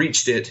 nothing has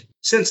reached it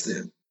since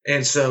then.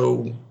 And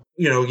so,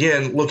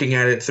 again, looking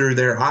at it through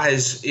their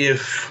eyes,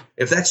 if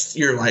that's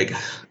your, like,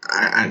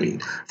 I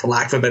mean, for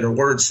lack of a better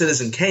word,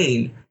 Citizen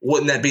Kane,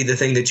 wouldn't that be the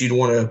thing that you'd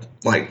want to,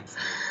 like,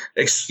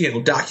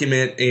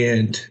 document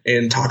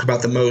and talk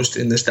about the most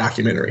in this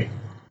documentary?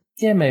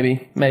 Yeah,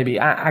 maybe.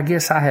 I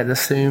guess I had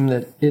assumed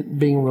that it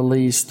being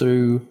released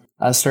through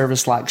a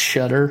service like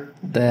Shudder,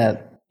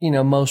 that,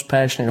 most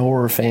passionate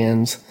horror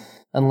fans,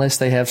 unless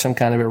they have some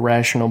kind of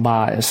irrational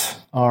bias,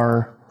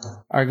 are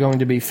going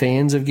to be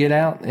fans of Get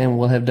Out and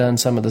will have done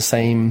some of the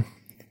same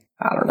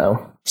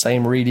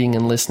reading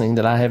and listening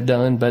that I have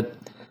done. But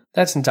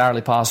that's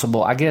entirely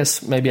possible. I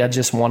guess maybe I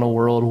just want a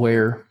world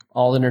where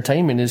all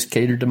entertainment is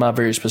catered to my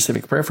very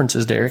specific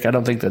preferences, Derek. I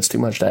don't think that's too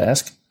much to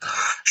ask.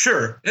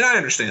 Sure. And I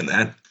understand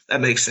that. That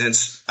makes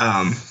sense.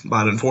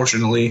 But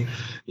unfortunately,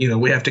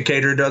 we have to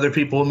cater to other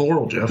people in the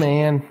world, Jeff.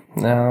 Man,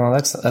 no,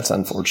 that's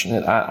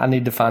unfortunate. I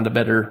need to find a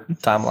better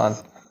timeline.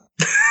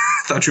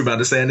 I thought you were about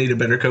to say I need a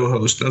better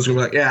co-host. I was going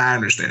to be like, yeah, I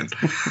understand.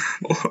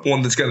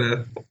 one that's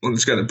gonna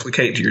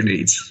placate to your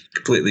needs.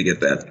 Completely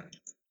get that.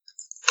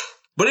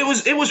 But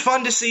it was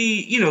fun to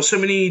see, so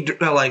many,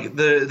 like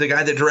the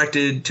guy that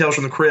directed Tales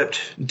from the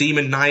Crypt,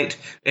 Demon Knight,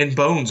 and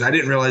Bones. I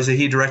didn't realize that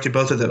he directed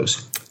both of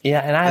those. Yeah,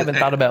 and I haven't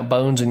thought about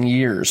Bones in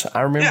years.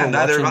 I remember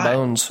watching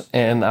Bones,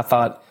 and I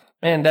thought,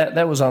 man,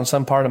 that was on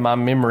some part of my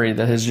memory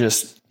that has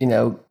just,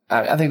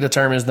 I think the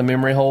term is the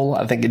memory hole.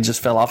 I think it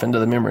just fell off into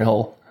the memory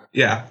hole.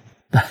 Yeah.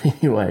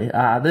 Anyway,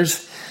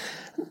 there's,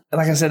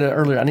 like I said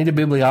earlier, I need a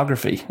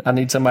bibliography. I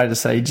need somebody to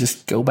say,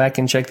 just go back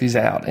and check these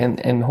out.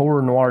 And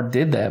Horror Noir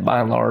did that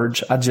by and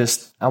large.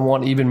 I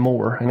want even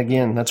more. And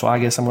again, that's why I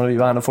guess I'm going to be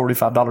buying a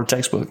 $45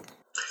 textbook.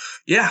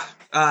 Yeah.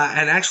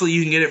 And actually,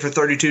 you can get it for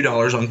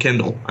 $32 on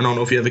Kindle. I don't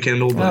know if you have a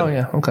Kindle. But oh,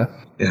 yeah. Okay.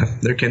 Yeah.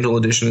 Their Kindle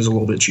edition is a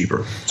little bit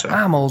cheaper. So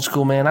I'm old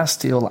school, man. I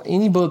still,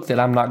 any book that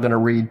I'm not going to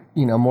read,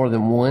 more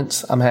than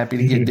once, I'm happy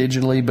to get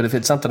digitally. But if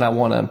it's something I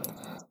want to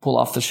pull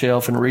off the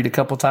shelf and read a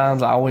couple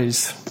times,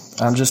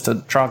 I'm just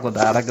a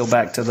troglodyte. I go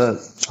back to the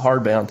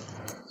hardbound.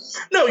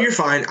 No, you're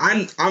fine.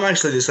 I'm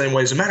actually the same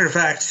way. As a matter of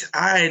fact,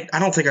 I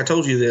don't think I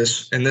told you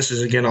this, and this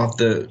is again off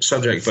the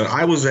subject, but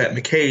I was at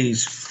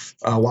McKay's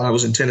while I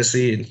was in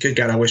Tennessee, and good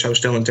God, I wish I was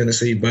still in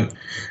Tennessee. But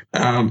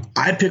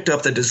I picked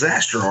up The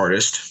Disaster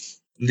Artist,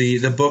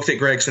 the book that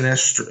Greg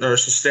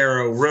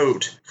Sestero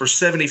wrote, for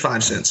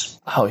 75 cents.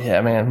 Oh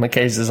yeah, man,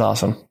 McKay's is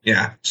awesome.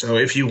 Yeah, so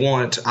if you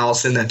want, I'll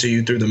send that to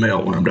you through the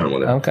mail when I'm done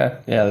with it. Okay,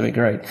 yeah, that'd be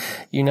great.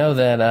 You know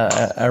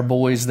that our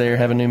boys there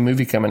have a new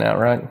movie coming out,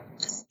 right?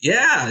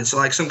 Yeah, it's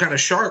like some kind of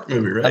shark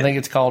movie, right? I think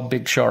it's called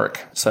Big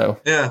Shark. So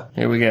yeah,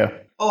 here we go.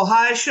 Oh,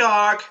 hi,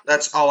 shark.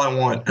 That's all I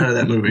want out of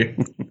that movie.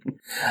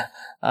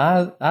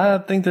 I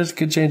think there's a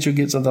good chance you'll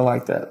get something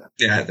like that.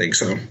 Yeah, I think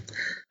so.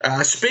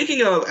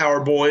 Speaking of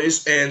our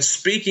boys, and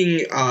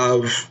speaking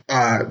of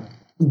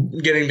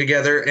getting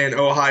together and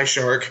oh, hi,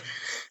 shark,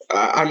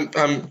 I'm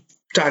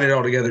tying it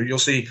all together. You'll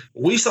see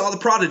we saw The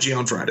Prodigy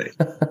on Friday.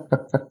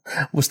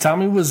 Was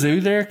Tommy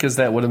Wiseau there? Because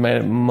that would have made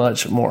it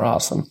much more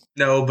awesome.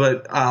 No,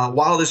 but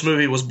while this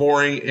movie was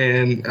boring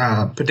and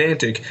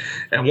pedantic,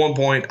 at one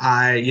point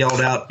I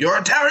yelled out,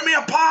 "You're tearing me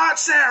apart,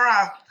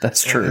 Sarah!"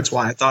 That's true. And that's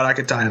why I thought I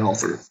could tie it all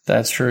through.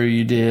 That's true,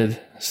 you did.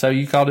 So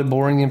you called it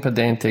boring and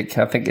pedantic.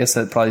 I guess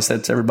that probably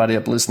sets everybody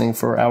up listening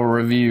for our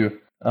review.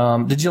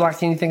 Did you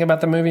like anything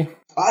about the movie?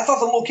 I thought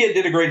the little kid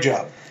did a great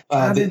job.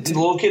 The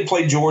little kid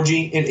played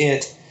Georgie in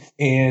it.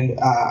 And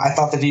I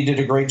thought that he did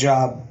a great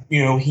job.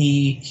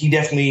 He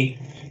definitely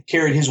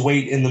carried his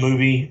weight in the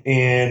movie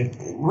and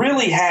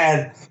really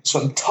had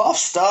some tough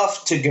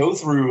stuff to go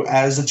through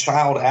as a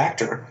child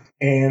actor.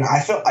 And I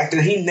felt like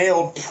that he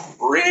nailed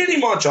pretty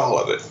much all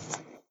of it.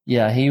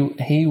 Yeah,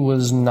 he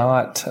was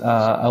not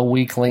a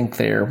weak link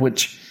there,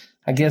 which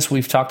I guess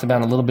we've talked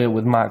about a little bit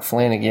with Mike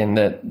Flanagan,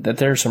 that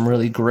there's some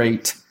really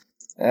great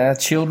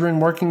children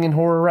working in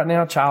horror right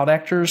now, child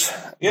actors.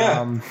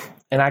 Yeah.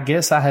 And I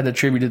guess I had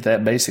attributed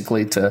that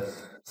basically to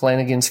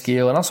Flanagan's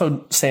skill and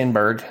also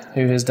Sandberg,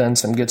 who has done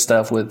some good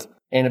stuff with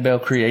Annabelle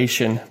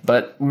Creation.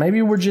 But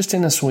maybe we're just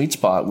in a sweet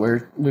spot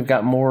where we've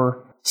got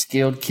more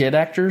skilled kid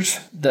actors.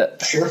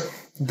 Sure.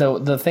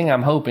 The thing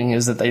I'm hoping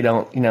is that they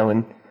don't,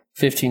 in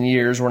 15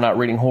 years, we're not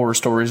reading horror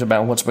stories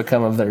about what's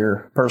become of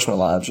their personal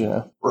lives,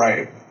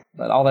 Right.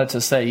 But all that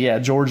to say, yeah,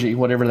 Georgie,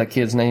 whatever that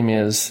kid's name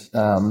is,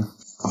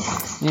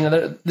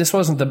 this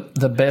wasn't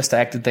the best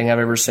acted thing I've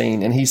ever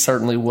seen, and he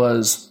certainly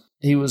was.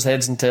 He was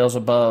heads and tails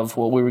above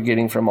what we were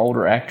getting from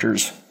older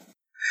actors.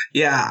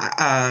 Yeah,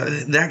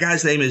 that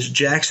guy's name is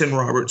Jackson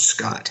Robert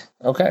Scott.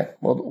 Okay,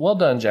 well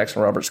done,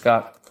 Jackson Robert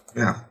Scott.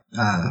 Yeah,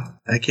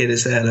 that kid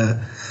has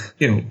had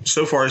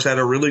so far has had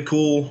a really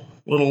cool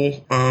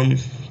little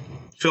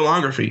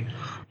filmography.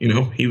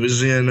 He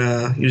was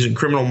in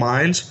Criminal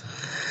Minds.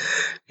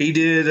 He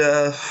did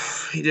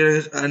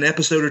an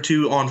episode or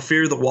two on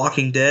Fear the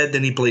Walking Dead.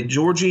 Then he played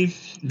Georgie.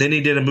 Then he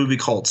did a movie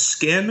called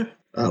Skin,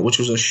 which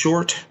was a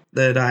short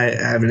that I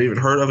haven't even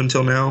heard of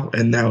until now.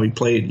 And now he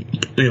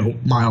played,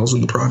 Miles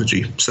in The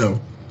Prodigy. So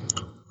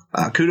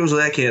kudos to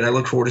that kid. I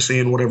look forward to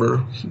seeing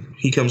whatever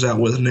he comes out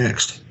with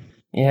next.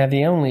 Yeah,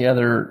 the only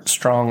other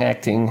strong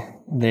acting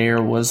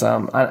there was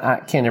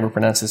I can't ever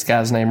pronounce this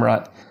guy's name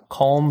right.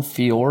 Colm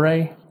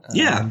Fiore.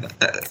 Yeah,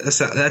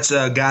 that's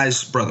a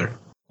guy's brother.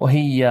 Well,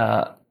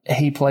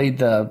 he played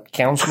the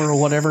counselor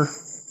or whatever.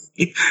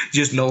 He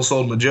just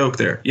no-sold my joke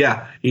there.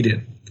 Yeah, he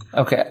did.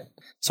 Okay.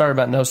 Sorry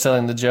about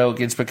no-selling the joke.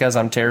 It's because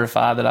I'm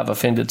terrified that I've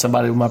offended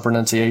somebody with my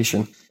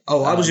pronunciation.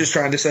 Oh, I was just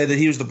trying to say that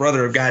he was the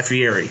brother of Guy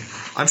Fieri.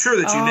 I'm sure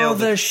that you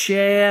nailed it. Oh, the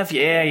chef.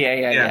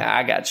 Yeah.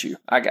 I got you.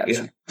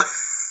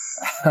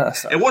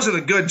 It wasn't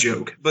a good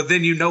joke, but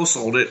then you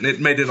no-sold it, and it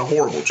made it a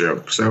horrible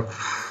joke. So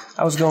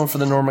I was going for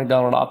the Norm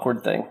Macdonald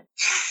awkward thing.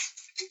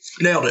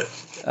 Nailed it.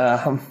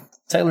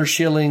 Taylor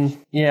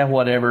Schilling, yeah,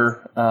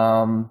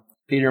 whatever.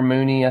 Peter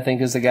Mooney, I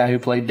think, is the guy who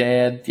played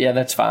Dad. Yeah,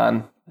 that's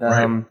fine.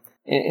 Right.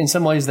 In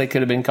some ways, they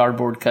could have been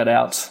cardboard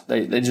cutouts.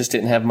 They just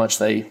didn't have much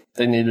they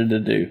needed to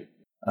do.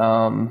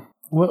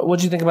 What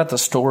did you think about the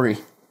story?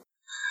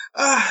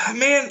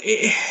 Man,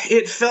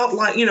 it felt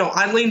like,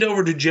 I leaned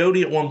over to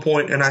Jody at one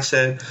point and I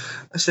said,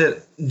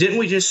 didn't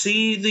we just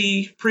see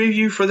the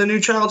preview for the new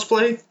Child's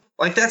Play?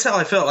 Like, that's how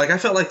I felt. Like, I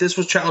felt like this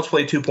was Child's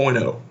Play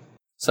 2.0.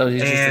 So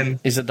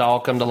he's a doll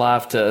come to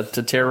life to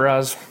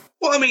terrorize?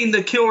 Well, I mean,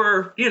 the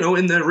killer,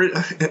 in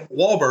the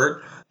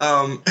Wahlberg,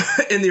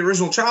 in the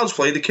original Child's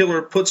Play, the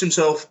killer puts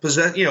himself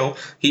possessed.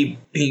 He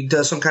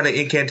does some kind of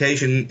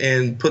incantation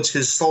and puts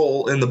his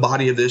soul in the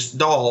body of this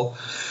doll,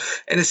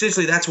 and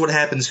essentially that's what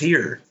happens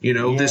here.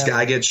 This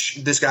guy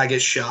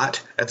gets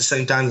shot at the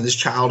same time that this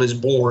child is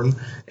born,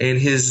 and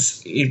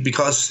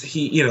because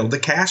he the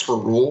Casper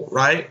rule,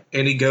 right?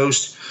 Any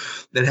ghost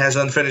that has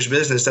unfinished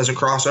business doesn't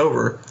cross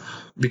over.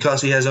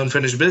 Because he has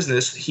unfinished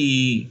business,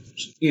 he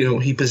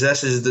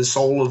possesses the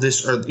soul of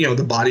this, or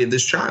the body of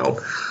this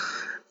child.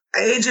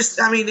 It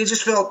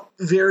just felt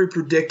very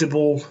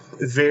predictable,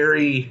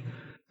 very,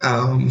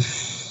 I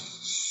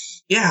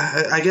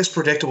guess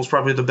predictable is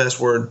probably the best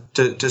word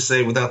to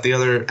say without the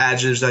other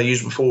adjectives I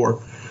used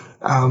before.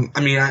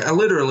 I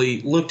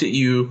literally looked at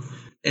you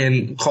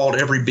and called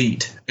every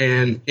beat,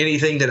 and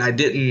anything that I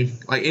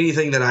didn't like,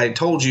 anything that I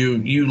told you,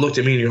 you looked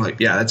at me and you're like,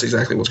 yeah, that's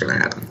exactly what's going to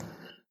happen.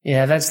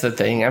 Yeah, that's the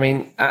thing. I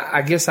mean,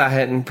 I guess I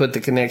hadn't put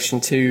the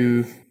connection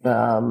to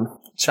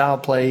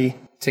Child Play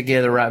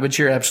together right, but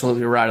you're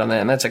absolutely right on that,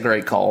 and that's a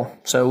great call.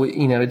 So,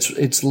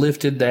 it's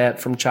lifted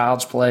that from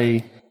Child's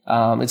Play.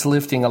 It's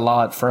lifting a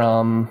lot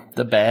from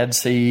The Bad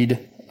Seed,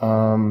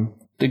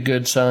 The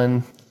Good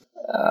Son.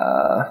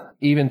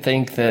 Even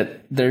think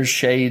that there's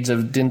shades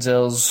of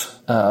Denzel's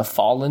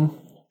Fallen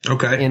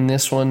in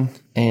this one,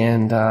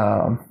 and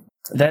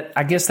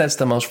I guess that's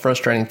the most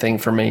frustrating thing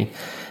for me.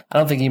 I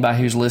don't think anybody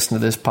who's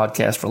listened to this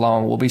podcast for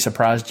long will be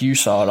surprised you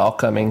saw it all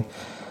coming,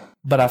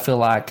 but I feel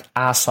like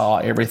I saw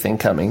everything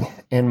coming.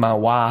 And my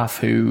wife,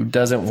 who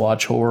doesn't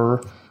watch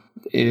horror,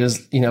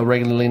 is,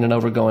 regularly leaning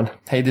over going,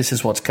 hey, this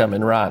is what's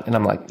coming, right? And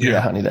I'm like, yeah,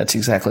 honey, that's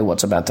exactly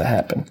what's about to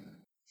happen.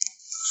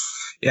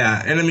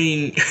 Yeah, and I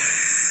mean,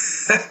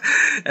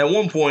 at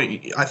one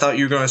point, I thought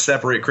you were going to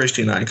separate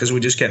Christy and I because we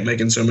just kept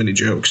making so many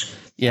jokes.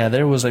 Yeah,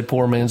 there was a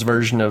poor man's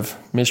version of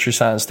Mystery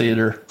Science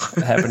Theater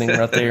happening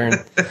right there in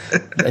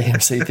the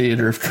AMC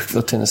Theater of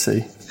Cookeville,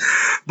 Tennessee.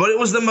 But it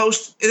was the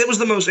most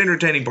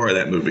entertaining part of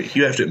that movie.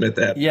 You have to admit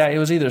that. Yeah, it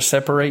was either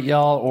separate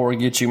y'all or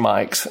get you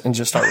mics and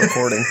just start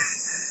recording.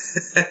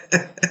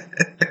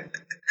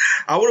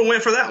 I would have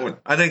went for that one.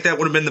 I think that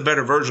would have been the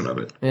better version of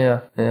it.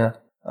 Yeah.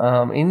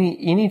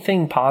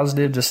 Anything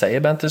positive to say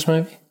about this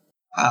movie?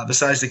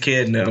 Besides the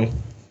kid, no.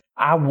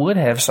 I would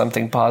have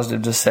something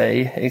positive to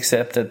say,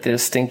 except that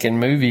this stinking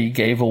movie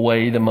gave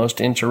away the most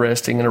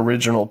interesting and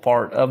original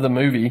part of the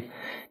movie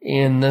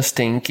in the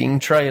stinking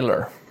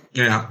trailer.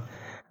 Yeah.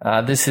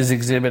 This is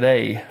Exhibit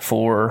A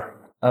for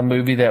a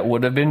movie that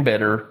would have been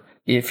better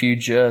if you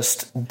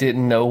just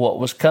didn't know what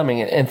was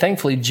coming. And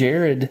thankfully,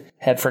 Jared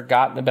had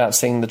forgotten about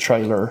seeing the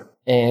trailer,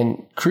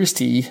 and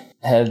Christy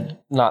had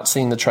not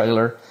seen the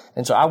trailer.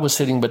 And so I was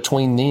sitting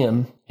between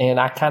them, and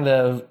I kind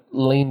of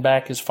leaned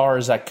back as far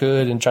as I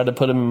could and tried to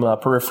put them in my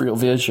peripheral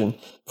vision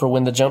for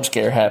when the jump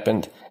scare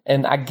happened.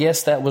 And I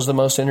guess that was the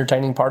most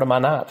entertaining part of my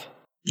night.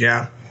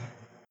 Yeah.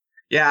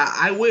 Yeah,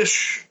 I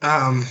wish.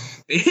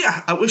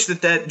 I wish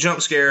that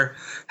jump scare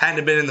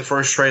hadn't been in the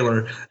first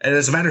trailer. And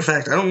as a matter of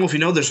fact, I don't know if you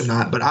know this or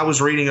not, but I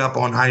was reading up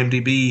on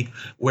IMDb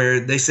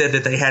where they said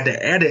that they had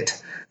to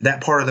edit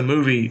that part of the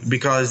movie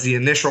because the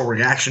initial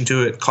reaction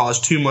to it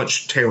caused too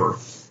much terror.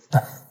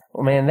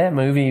 Well, man, that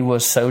movie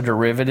was so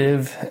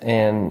derivative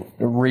and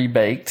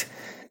rebaked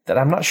that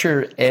I'm not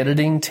sure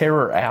editing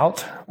terror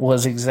out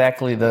was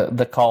exactly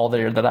the call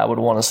there that I would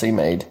want to see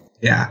made.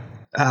 Yeah.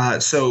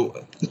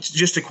 So,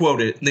 just to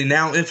quote it, the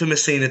now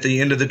infamous scene at the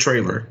end of the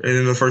trailer,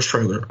 in the first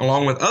trailer,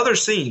 along with other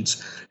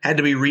scenes, had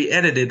to be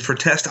re-edited for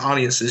test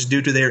audiences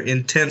due to their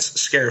intense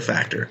scare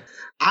factor.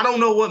 I don't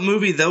know what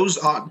movie those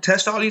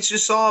test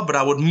audiences saw, but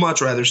I would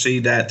much rather see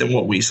that than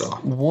what we saw.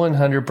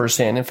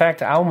 100%. In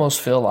fact, I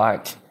almost feel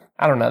like,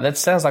 I don't know, that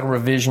sounds like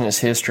revisionist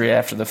history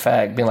after the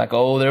fact, being like,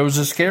 oh, there was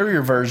a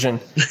scarier version.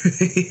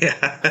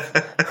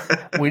 Yeah.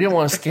 We didn't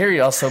want to scare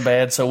y'all so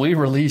bad, so we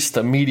released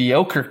a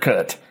mediocre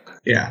cut.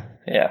 Yeah.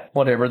 Yeah,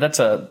 whatever. That's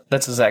a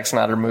Zack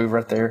Snyder move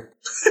right there.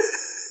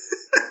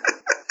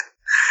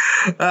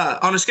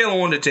 On a scale of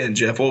 1 to 10,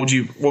 Jeff, what would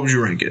you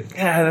rank it?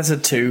 Yeah, that's a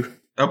 2.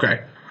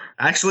 Okay.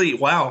 Actually,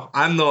 wow,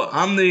 I'm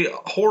the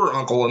horror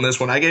uncle in this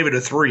one. I gave it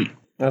a 3.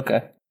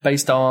 Okay.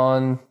 Based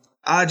on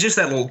just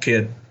that little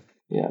kid.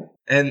 Yeah.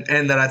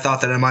 And that I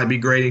thought that I might be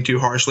grading too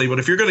harshly, but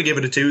if you're going to give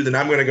it a 2, then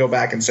I'm going to go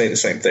back and say the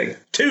same thing.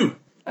 2.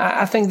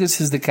 I think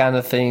this is the kind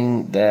of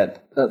thing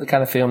that the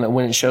kind of film that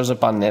when it shows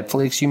up on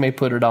Netflix, you may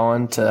put it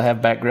on to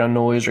have background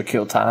noise or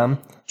kill time.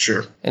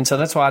 Sure. And so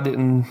that's why I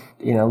didn't,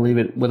 leave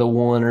it with a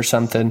 1 or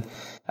something.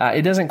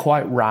 It doesn't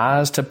quite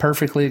rise to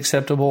perfectly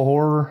acceptable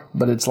horror,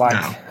 but it's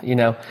like,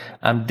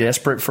 I'm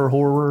desperate for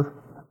horror.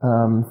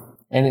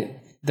 And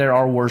there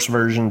are worse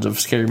versions of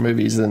scary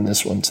movies than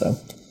this one. So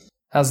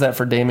how's that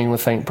for damning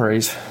with faint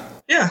praise?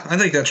 Yeah, I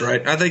think that's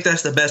right. I think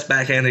that's the best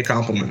backhanded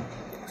compliment.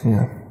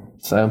 Yeah.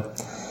 So,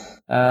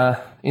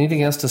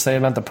 anything else to say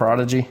about The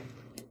Prodigy?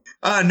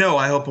 No,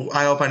 I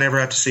hope I never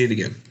have to see it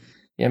again.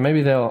 Yeah,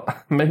 maybe they'll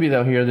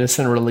hear this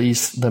and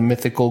release the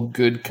mythical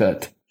good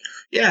cut.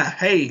 Yeah,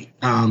 hey,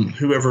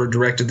 whoever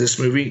directed this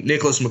movie,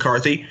 Nicholas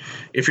McCarthy,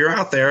 if you're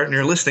out there and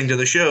you're listening to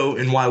the show,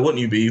 and why wouldn't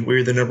you be?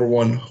 We're the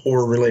 #1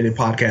 horror-related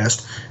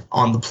podcast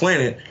on the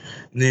planet.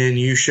 Then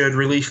you should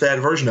release that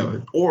version of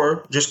it,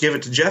 or just give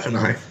it to Jeff and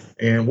I,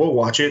 and we'll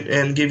watch it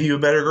and give you a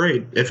better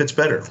grade if it's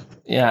better.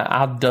 Yeah,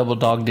 I'll double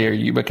dog dare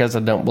you because I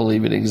don't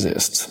believe it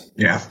exists.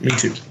 Yeah, me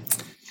too.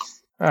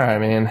 All right,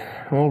 man.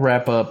 We'll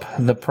wrap up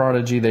The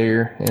Prodigy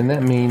there, and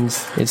that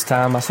means it's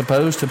time, I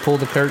suppose, to pull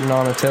the curtain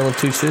on A Tale of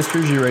Two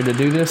Sisters. You ready to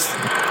do this?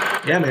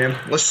 Yeah, man.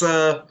 Let's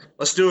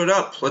do it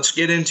up. Let's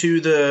get into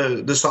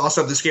the sauce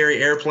of the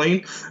scary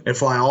airplane and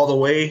fly all the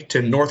way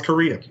to North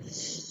Korea.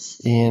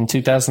 In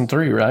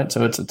 2003, right?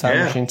 So it's a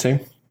time machine too.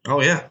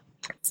 Oh yeah.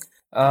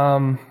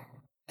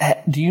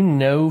 Do you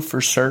know for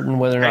certain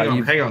whether or not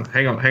you? Hang on.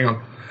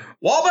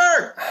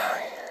 Wahlberg.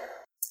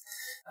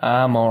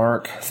 Hi,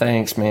 Mark.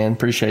 Thanks, man.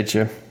 Appreciate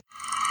you.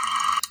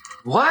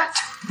 What?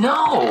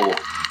 No.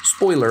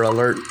 Spoiler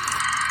alert.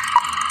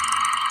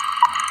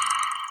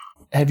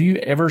 Have you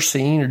ever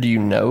seen, or do you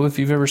know if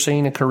you've ever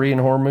seen a Korean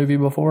horror movie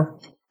before?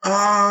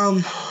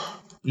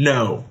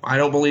 No. I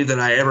don't believe that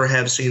I ever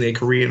have seen a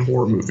Korean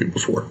horror movie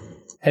before.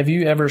 Have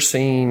you ever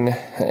seen,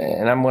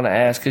 and I'm going to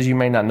ask because you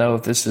may not know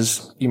this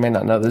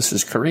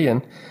is Korean.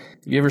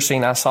 Have you ever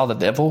seen I Saw the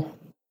Devil?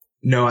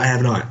 No, I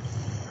have not.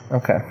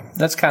 Okay.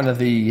 That's kind of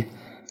the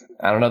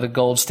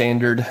gold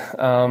standard.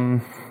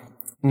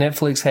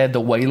 Netflix had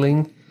The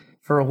Wailing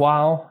for a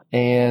while,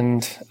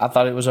 and I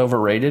thought it was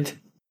overrated.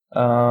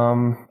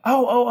 Train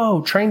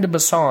to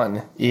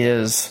Busan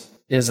is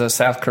a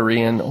South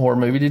Korean horror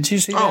movie. Did you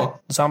see that?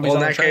 Zombies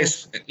on the Train?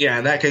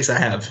 In that case, I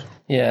have.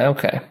 Yeah,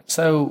 okay.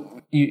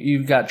 So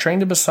you've got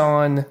Train to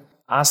Busan,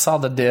 I Saw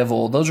the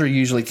Devil. Those are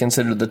usually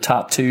considered the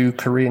top 2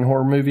 Korean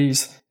horror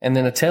movies. And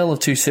then A Tale of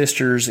Two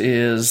Sisters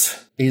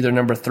is either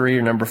number 3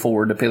 or number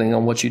 4, depending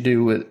on what you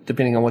do with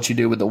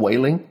The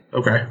Wailing.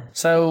 Okay.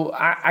 So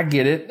I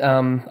get it.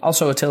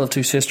 Also, A Tale of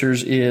Two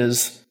Sisters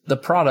is the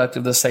product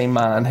of the same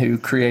mind who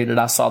created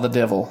I Saw the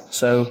Devil.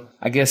 So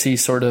I guess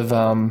he's sort of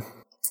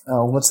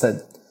what's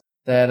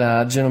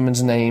that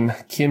gentleman's name?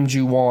 Kim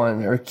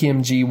Ji-won or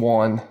Kim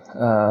Ji-won.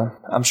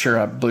 I'm sure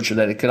I butchered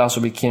that. It could also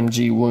be Kim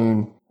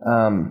Ji-woon.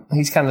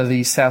 He's kind of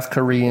the South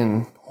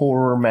Korean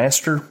horror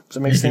master. Does that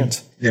make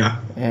sense?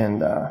 Yeah.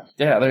 And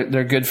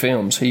they're good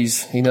films.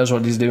 He knows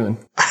what he's doing.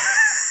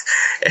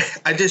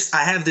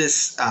 I have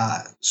this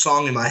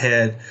song in my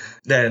head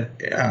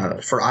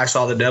that for I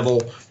Saw the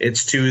Devil,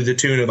 it's to the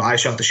tune of I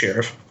Shot the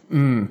Sheriff.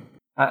 I'm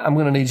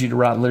going to need you to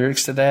write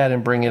lyrics to that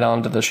and bring it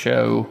onto the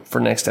show for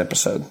next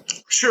episode.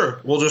 Sure.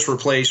 We'll just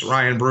replace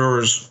Ryan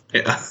Brewer's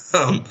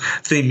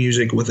theme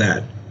music with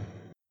that.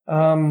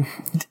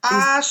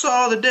 I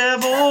saw the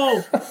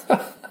devil.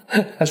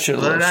 I should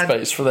have left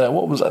space for that.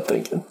 What was I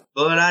thinking?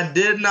 But I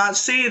did not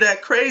see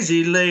that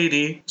crazy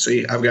lady.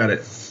 See, I've got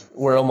it.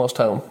 We're almost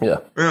home. Yeah.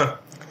 Yeah.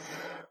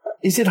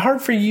 Is it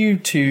hard for you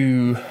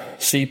to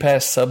see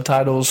past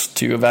subtitles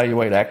to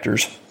evaluate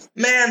actors?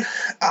 Man,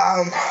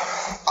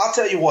 I'll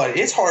tell you what,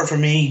 it's hard for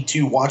me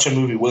to watch a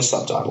movie with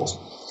subtitles.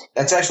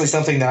 That's actually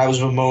something that I was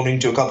bemoaning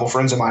to a couple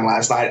friends of mine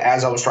last night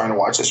as I was trying to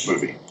watch this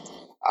movie.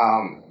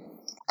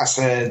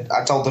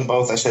 I told them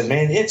both, I said,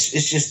 man, it's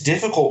just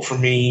difficult for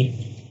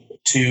me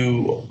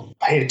to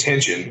pay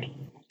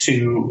attention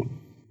to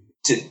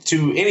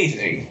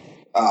anything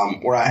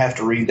where I have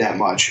to read that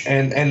much.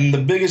 And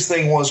the biggest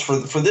thing was for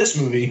this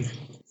movie,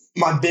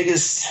 my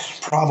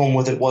biggest problem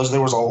with it was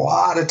there was a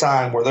lot of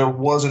time where there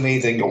wasn't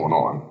anything going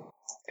on.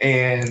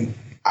 And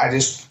I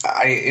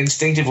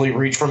instinctively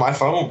reached for my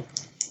phone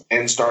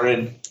and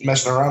started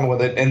messing around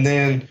with it. And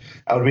then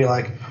I would be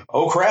like,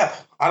 oh, crap,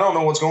 I don't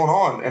know what's going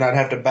on. And I'd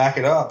have to back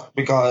it up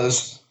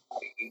because,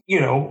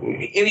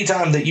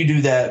 anytime that you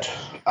do that,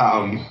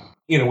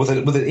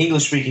 with an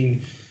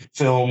English-speaking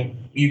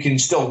film, you can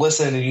still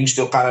listen and you can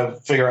still kind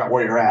of figure out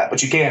where you're at.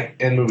 But you can't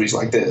in movies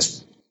like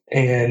this.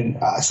 And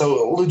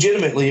so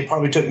legitimately, it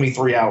probably took me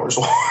 3 hours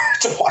to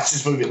watch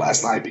this movie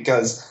last night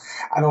because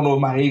I don't know if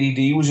my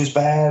ADD was just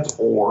bad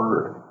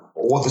or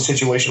what the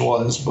situation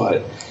was,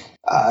 but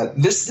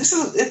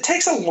it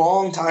takes a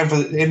long time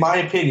in my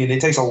opinion, it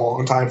takes a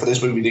long time for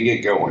this movie to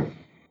get going.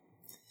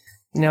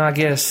 I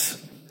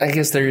guess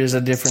there is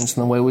a difference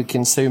in the way we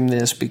consume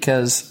this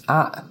because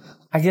I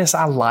guess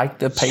I like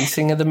the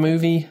pacing of the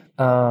movie.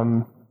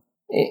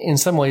 In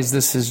some ways,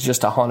 this is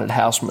just a haunted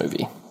house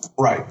movie.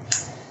 Right.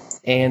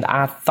 And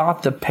I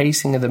thought the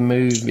pacing of the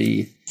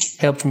movie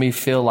helped me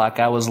feel like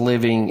I was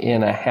living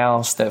in a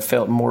house that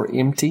felt more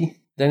empty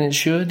than it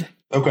should.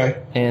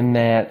 Okay. And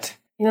that,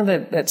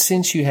 that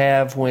sense you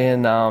have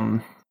when,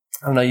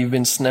 you've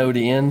been snowed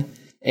in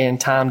and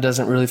time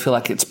doesn't really feel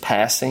like it's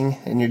passing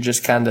and you're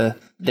just kind of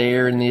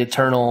there in the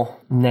eternal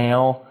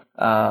now,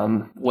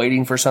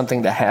 waiting for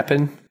something to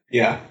happen.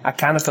 Yeah. I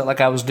kind of felt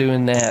like I was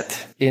doing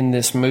that in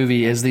this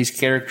movie as these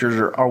characters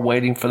are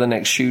waiting for the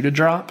next shoe to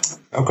drop.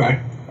 Okay.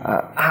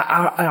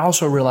 I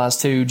also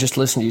realized, too, just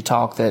listening to you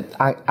talk, that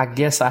I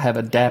guess I have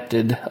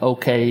adapted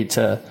okay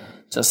to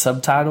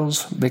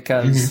subtitles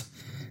because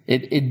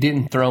it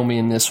didn't throw me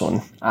in this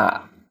one.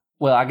 I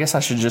guess I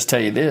should just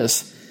tell you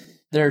this.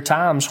 There are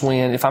times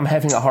when if I'm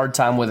having a hard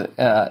time with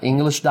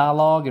English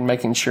dialogue and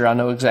making sure I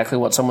know exactly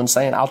what someone's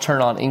saying, I'll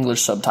turn on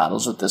English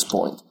subtitles at this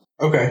point.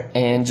 Okay.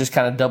 And just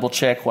kind of double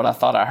check what I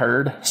thought I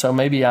heard. So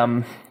maybe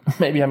I'm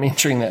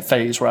entering that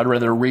phase where I'd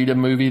rather read a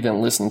movie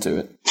than listen to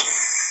it.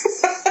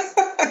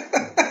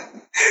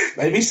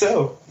 Maybe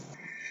so.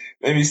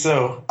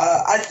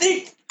 I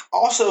think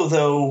also,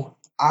 though,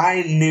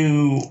 I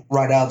knew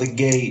right out of the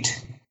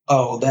gate,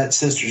 oh, that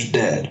sister's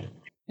dead.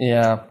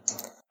 Yeah.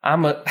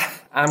 I'm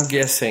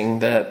guessing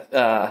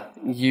that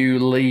you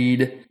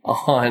lead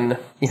on,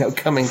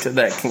 coming to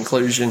that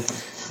conclusion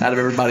out of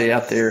everybody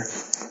out there.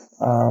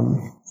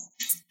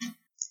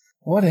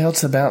 What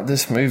else about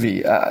this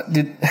movie?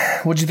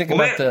 What'd you think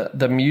about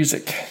the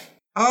music?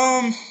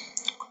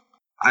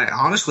 I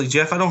honestly,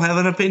 Jeff, I don't have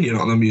an opinion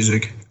on the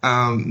music.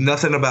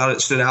 Nothing about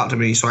it stood out to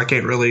me, so I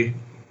can't really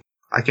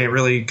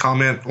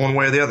comment one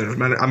way or the other.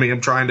 I mean,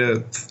 I'm trying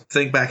to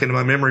think back into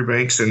my memory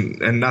banks,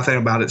 and nothing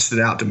about it stood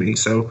out to me.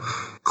 So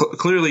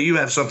clearly, you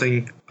have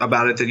something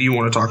about it that you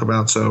want to talk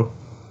about. So.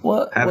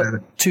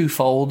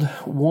 Twofold.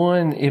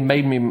 One, it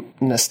made me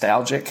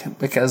nostalgic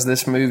because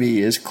this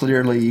movie is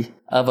clearly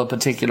of a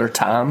particular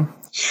time.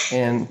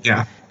 And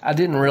I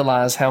didn't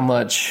realize how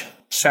much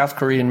South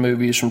Korean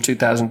movies from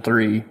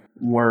 2003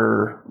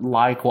 were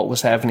like what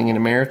was happening in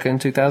America in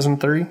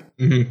 2003.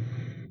 Mm-hmm.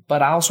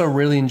 But I also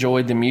really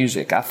enjoyed the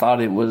music. I thought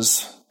it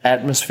was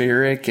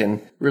atmospheric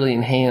and really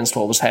enhanced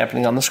what was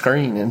happening on the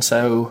screen. And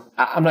so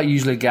I'm not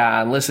usually a guy,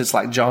 unless it's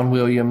like John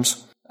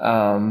Williams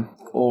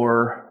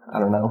or, I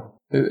don't know,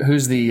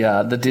 who's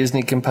the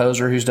Disney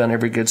composer who's done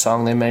every good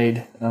song they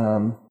made?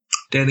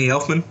 Danny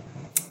Elfman.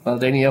 Well,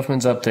 Danny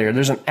Elfman's up there.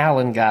 There's an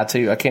Alan guy,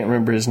 too. I can't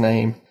remember his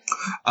name.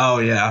 Oh,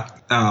 yeah.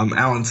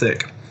 Alan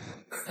Thicke.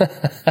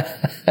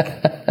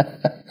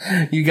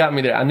 You got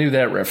me there. I knew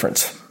that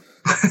reference.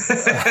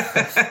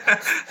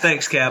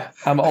 Thanks, Cap.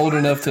 I'm old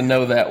enough to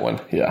know that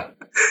one. Yeah.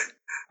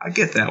 I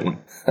get that one.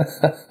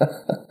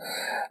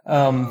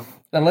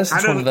 Unless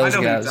it's one of those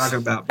guys.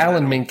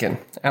 Alan Menken.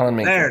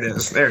 There it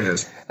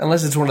is.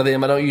 Unless it's one of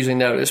them, I don't usually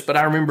notice. But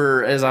I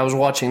remember as I was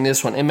watching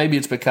this one, and maybe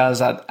it's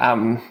because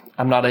I'm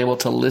not able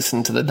to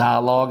listen to the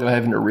dialogue. I'm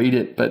having to read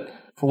it. But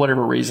for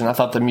whatever reason, I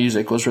thought the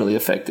music was really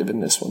effective in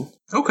this one.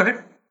 Okay.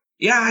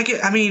 Yeah, I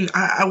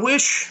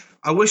wish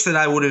that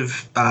I would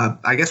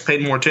have,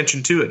 paid more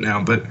attention to it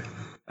now. But,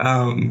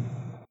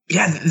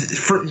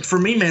 for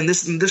me, man,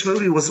 this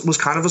movie was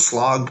kind of a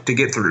slog to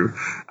get through.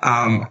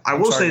 I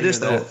will say this,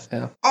 though.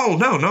 Yeah. Oh,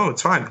 no,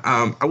 it's fine.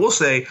 I will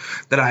say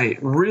that I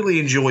really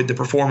enjoyed the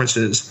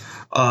performances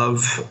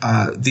of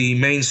the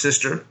main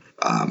sister.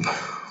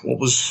 What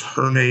was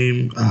her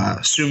name?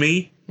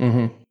 Sumi.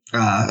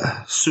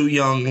 Mm-hmm. Soo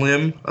Young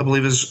Lim, I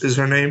believe is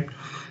her name.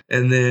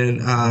 And then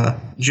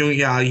Jung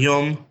Ya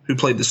Yum, who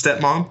played the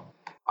stepmom.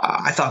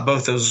 I thought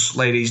both those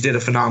ladies did a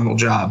phenomenal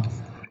job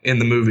in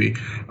the movie.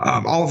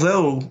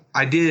 Although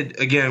I did,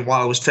 again,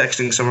 while I was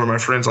texting some of my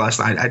friends last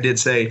night, I did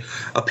say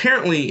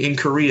apparently in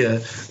Korea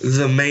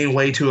the main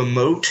way to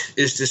emote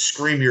is to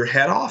scream your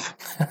head off.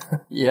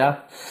 Yeah,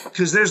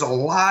 because there's a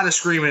lot of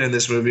screaming in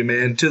this movie,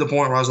 man, to the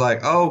point where I was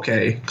like, oh,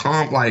 okay,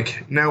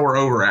 now we're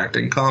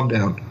overacting, calm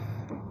down.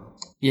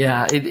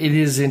 Yeah, it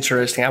is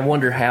interesting. I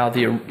wonder how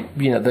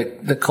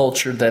the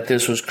culture that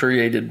this was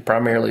created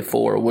primarily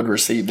for would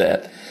receive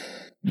that,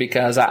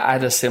 because I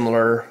had a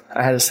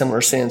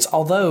similar sense.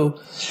 Although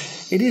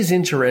it is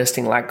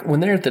interesting, like when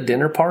they're at the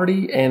dinner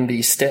party and the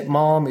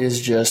stepmom is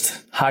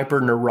just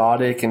hyper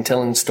neurotic and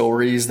telling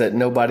stories that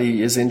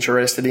nobody is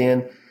interested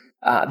in.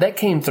 That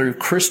came through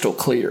crystal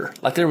clear.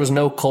 Like there was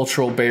no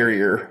cultural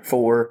barrier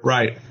for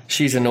right.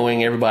 She's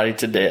annoying everybody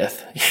to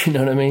death. You know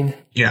what I mean?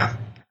 Yeah.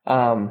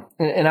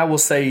 And I will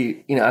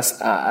say,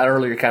 I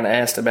earlier kind of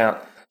asked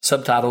about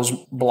subtitles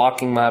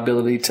blocking my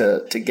ability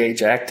to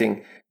gauge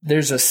acting.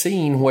 There's a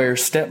scene where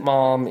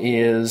stepmom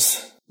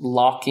is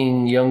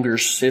locking younger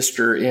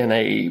sister in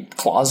a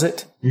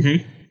closet.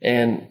 Mm-hmm.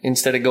 And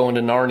instead of going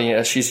to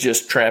Narnia, she's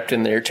just trapped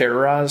in there,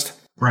 terrorized.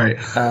 Right.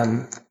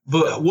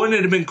 But wouldn't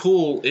it have been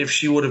cool if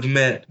she would have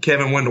met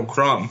Kevin Wendell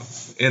Crumb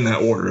in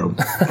that wardrobe?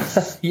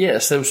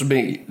 Yes, this would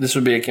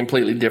be a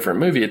completely different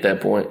movie at that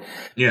point.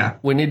 Yeah.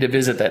 We need to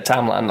visit that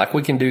timeline. Like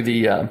we can do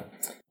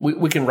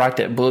we can write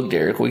that book,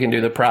 Derek. We can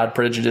do the Pride,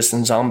 Prejudice,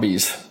 and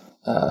Zombies,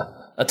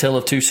 A Tale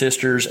of Two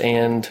Sisters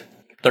and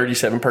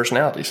 37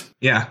 Personalities.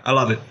 Yeah, I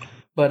love it.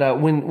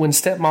 But when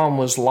stepmom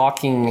was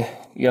locking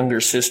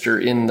younger sister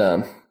in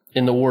the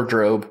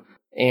wardrobe,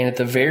 and at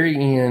the very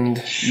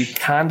end, you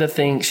kind of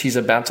think she's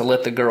about to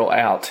let the girl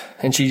out,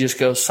 and she just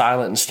goes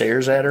silent and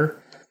stares at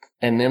her,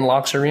 and then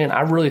locks her in.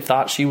 I really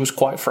thought she was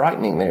quite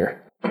frightening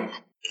there.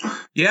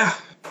 Yeah,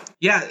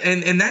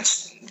 and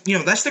that's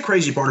that's the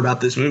crazy part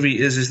about this movie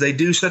is they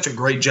do such a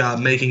great job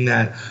making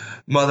that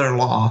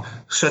mother-in-law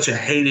such a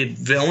hated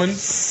villain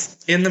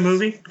in the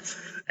movie,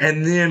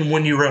 and then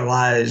when you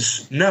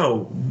realize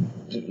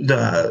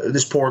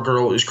this poor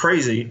girl is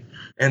crazy,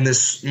 and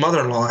this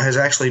mother-in-law has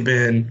actually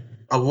been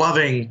a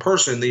loving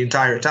person the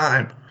entire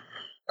time.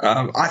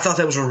 I thought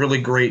that was a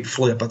really great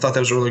flip. I thought that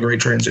was a really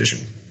great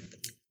transition.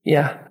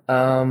 Yeah.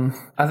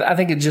 I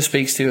think it just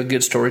speaks to a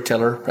good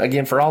storyteller.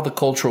 Again, for all the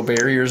cultural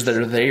barriers that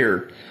are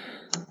there,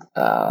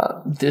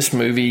 this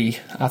movie,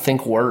 I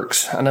think,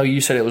 works. I know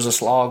you said it was a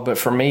slog, but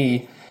for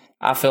me,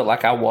 I felt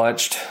like I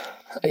watched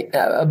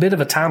a bit of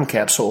a time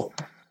capsule,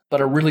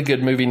 but a really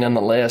good movie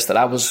nonetheless that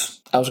I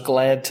was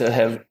glad to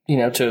have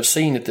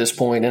seen at this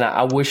point, and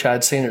I wish I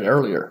had seen it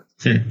earlier.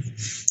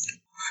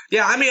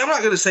 Yeah, I mean, I'm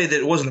not going to say that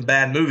it wasn't a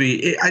bad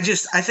movie. I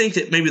think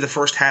that maybe the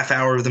first half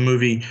hour of the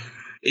movie,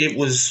 it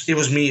was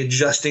me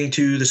adjusting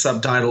to the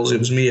subtitles. It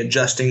was me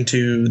adjusting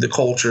to the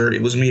culture.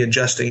 It was me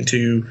adjusting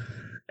to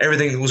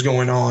everything that was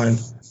going on.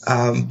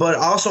 But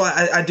also,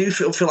 I do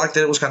feel like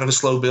that it was kind of a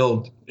slow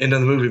build into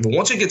the movie. But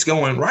once it gets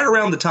going, right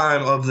around the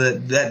time of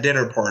that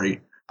dinner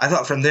party, I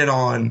thought from then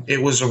on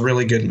it was a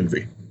really good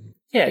movie.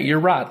 Yeah, you're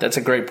right. That's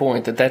a great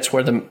point. That's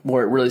where it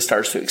really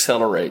starts to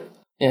accelerate.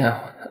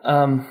 Yeah.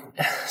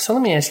 So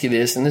let me ask you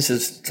this, and this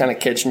is kind of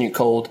catching you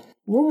cold.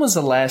 When was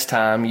the last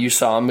time you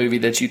saw a movie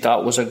that you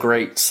thought was a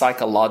great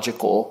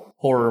psychological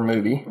horror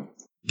movie?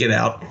 Get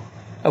Out.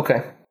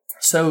 Okay.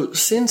 So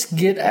since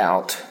Get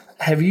Out,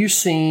 have you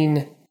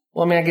seen,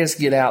 well, I mean, I guess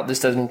Get Out,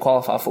 this doesn't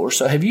qualify for.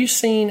 So have you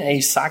seen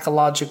a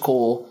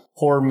psychological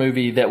horror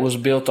movie that was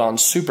built on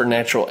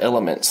supernatural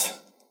elements?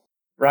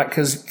 Right?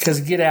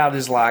 Because Get Out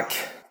is like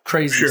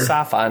crazy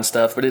sci-fi and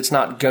stuff, but it's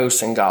not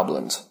ghosts and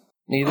goblins.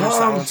 Neither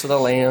Silence of the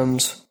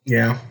Lambs.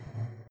 Yeah.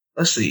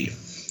 Let's see.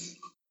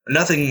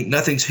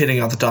 Nothing's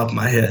hitting off the top of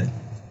my head.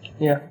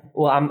 Yeah.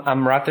 Well,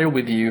 I'm right there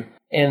with you.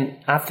 And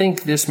I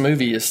think this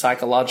movie is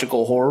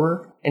psychological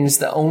horror, and it's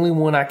the only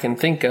one I can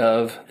think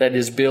of that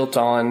is built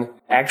on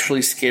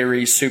actually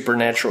scary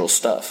supernatural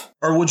stuff.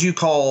 Or would you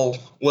call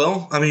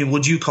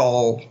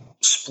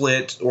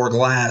Split or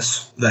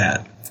Glass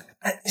that?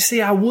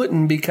 See, I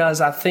wouldn't, because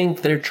I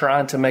think they're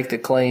trying to make the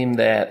claim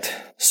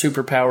that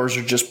superpowers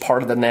are just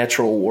part of the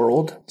natural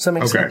world. Does that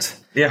make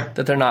sense? Yeah.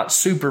 That they're not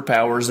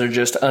superpowers, they're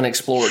just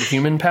unexplored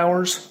human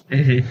powers.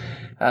 Mm-hmm.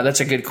 That's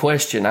a good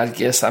question. I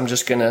guess I'm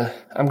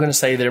gonna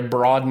say they're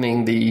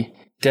broadening the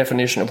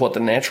definition of what the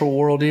natural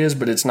world is,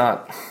 but it's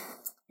not,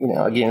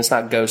 again, it's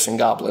not ghosts and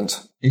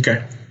goblins.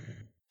 Okay.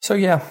 So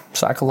yeah,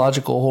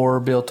 psychological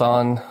horror built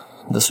on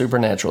the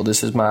supernatural.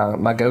 This is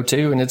my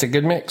go-to, and it's a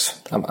good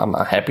mix. I'm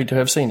happy to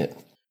have seen it.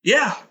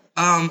 Yeah.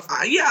 I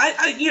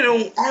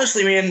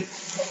honestly, man,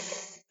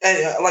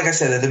 like I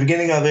said, at the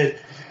beginning of it,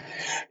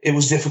 it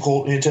was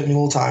difficult. It took me a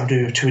little time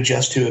to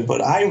adjust to it,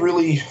 but I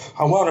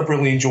wound up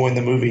really enjoying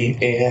the movie.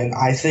 And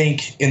I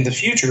think in the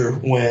future,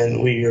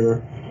 when we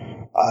are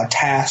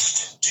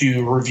tasked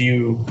to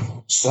review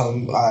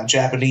some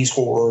Japanese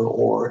horror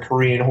or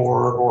Korean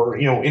horror or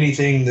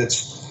anything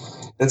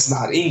that's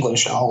not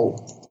English,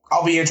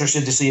 I'll be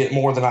interested to see it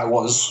more than I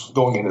was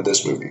going into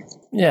this movie.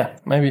 Yeah,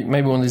 maybe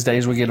one of these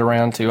days we get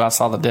around to I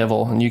Saw the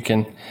Devil, and you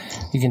can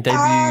debut your song.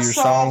 I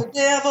saw the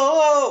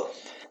devil.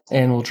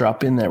 and we'll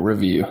drop in that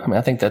review. I mean,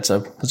 I think that's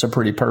a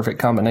pretty perfect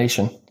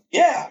combination.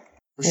 Yeah,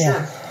 for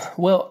sure.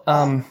 Well,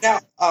 now,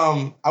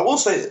 I will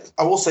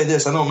say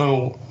this. I don't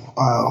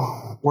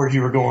know where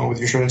you were going with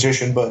your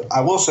transition, but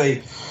I will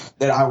say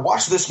that I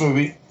watched this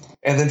movie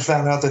and then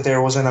found out that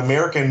there was an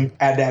American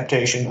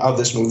adaptation of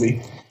this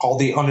movie called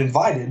The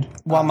Uninvited.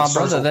 Well, my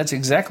brother, that's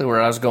exactly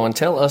where I was going.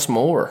 Tell us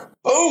more.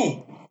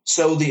 Boom!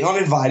 So The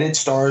Uninvited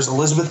stars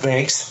Elizabeth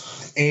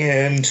Banks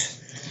and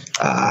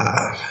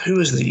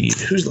who's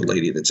the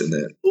lady that's in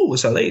that? Ooh,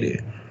 it's a lady.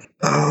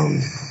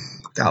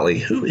 Golly,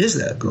 who is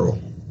that girl?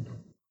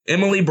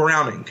 Emily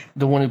Browning.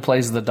 The one who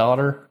plays the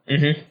daughter?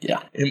 Mm-hmm.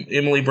 Yeah.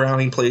 Emily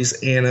Browning plays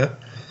Anna,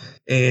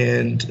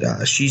 and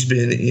she's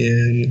been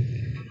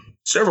in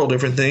several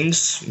different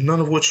things, none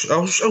of which...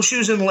 Oh, she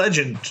was in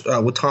Legend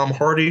with Tom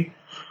Hardy.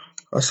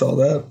 I saw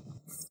that.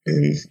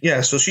 And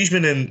yeah, so she's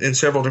been in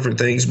several different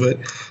things, but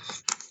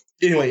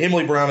anyway,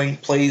 Emily Browning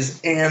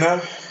plays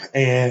Anna,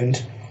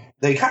 and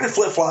they kind of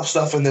flip-flop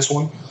stuff in this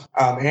one.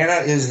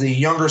 Anna is the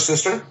younger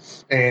sister,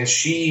 and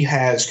she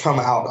has come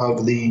out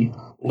of the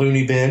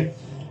loony bin,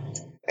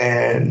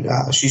 and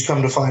she's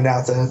come to find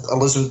out that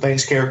Elizabeth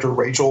Banks' character,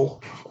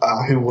 Rachel,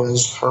 who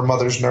was her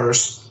mother's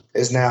nurse,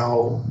 is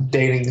now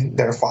dating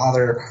their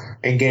father,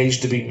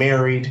 engaged to be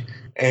married,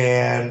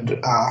 and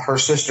her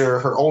sister,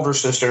 her older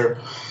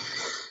sister,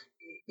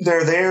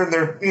 they're there and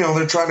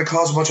they're trying to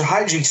cause a bunch of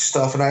hijinks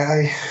stuff. And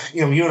I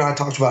you and I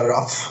talked about it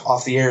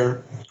off the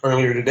air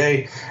earlier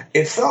today.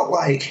 It felt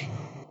like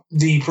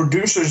the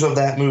producers of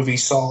that movie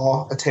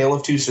saw A Tale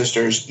of Two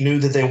Sisters, knew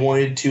that they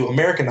wanted to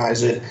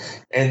Americanize it,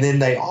 and then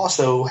they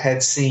also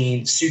had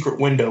seen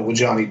Secret Window with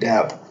Johnny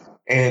Depp,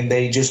 and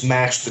they just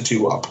matched the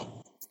two up.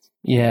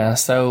 Yeah,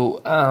 so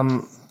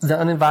The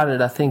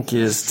Uninvited, I think,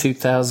 is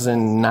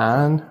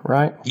 2009,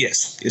 right?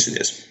 Yes, it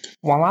is.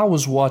 While I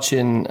was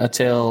watching A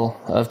Tale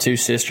of Two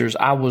Sisters,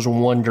 I was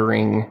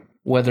wondering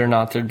whether or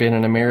not there'd been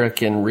an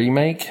American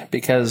remake,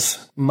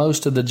 because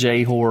most of the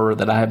J-horror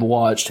that I have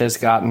watched has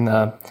gotten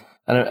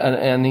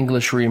an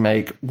English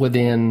remake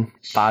within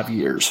 5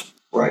 years.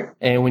 Right.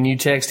 And when you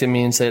texted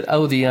me and said,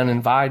 oh, The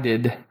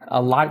Uninvited,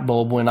 a light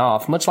bulb went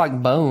off. Much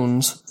like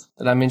Bones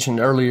that I mentioned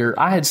earlier,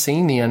 I had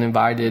seen The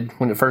Uninvited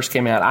when it first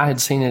came out. I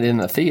had seen it in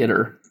the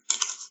theater,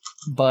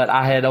 but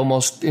I had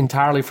almost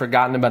entirely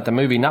forgotten about the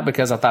movie, not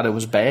because I thought it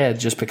was bad,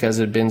 just because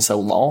it had been so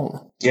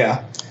long.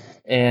 Yeah.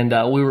 And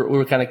we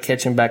were kind of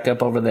catching back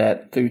up over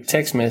that through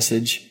text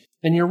message.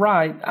 And you're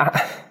right.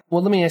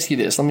 Well, let me ask you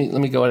this. Let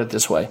me go at it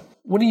this way.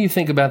 What do you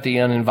think about The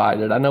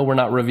Uninvited? I know we're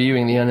not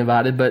reviewing The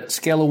Uninvited, but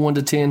scale of 1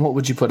 to 10, what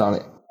would you put on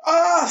it?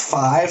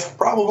 5,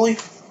 probably.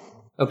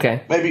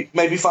 Okay. Maybe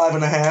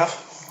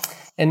 5.5.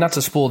 And not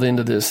to spoil the end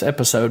of this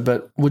episode,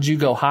 but would you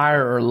go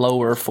higher or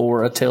lower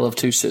for A Tale of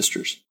Two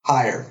Sisters?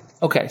 Higher.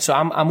 Okay, so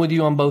I'm with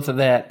you on both of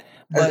that.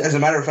 But as a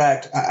matter of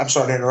fact, I'm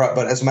sorry to interrupt,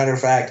 but as a matter of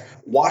fact,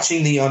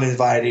 watching The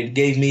Uninvited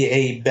gave me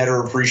a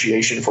better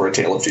appreciation for A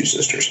Tale of Two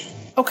Sisters.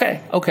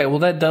 Okay. Well,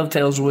 that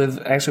dovetails with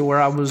actually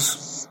where I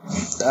was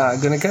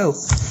going to go.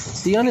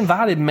 The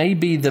Uninvited may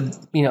be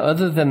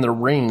other than The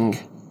Ring,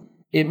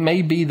 it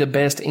may be the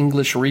best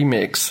English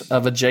remix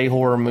of a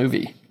J-horror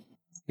movie.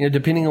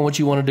 Depending on what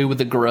you want to do with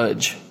The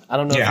Grudge. I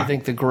don't know if you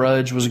think The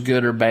Grudge was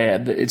good or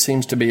bad. It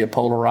seems to be a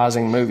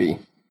polarizing movie.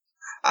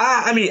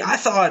 I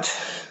thought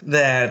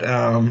that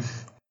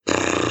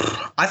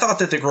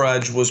The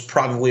Grudge was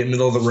probably a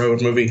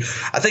middle-of-the-road movie.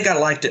 I think I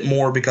liked it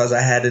more because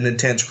I had an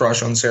intense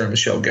crush on Sarah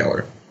Michelle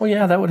Gellar. Well,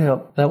 yeah, that would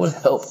help. But,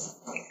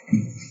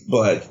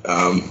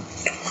 I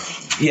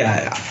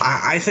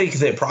think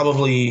that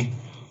probably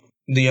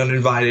The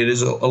Uninvited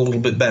is a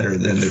little bit better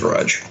than The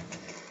Grudge.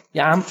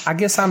 Yeah, I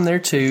guess I'm there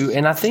too.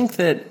 And I think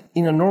that,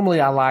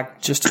 normally I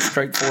like just a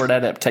straightforward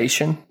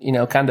adaptation,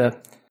 kind of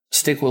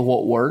stick with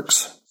what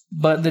works.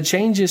 But the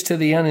changes to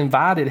The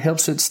Uninvited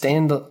helps it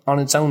stand on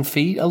its own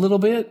feet a little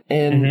bit,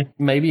 and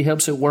maybe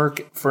helps it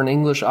work for an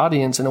English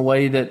audience in a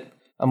way that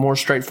a more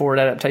straightforward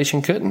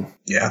adaptation couldn't.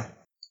 Yeah.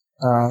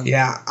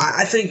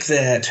 I think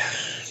that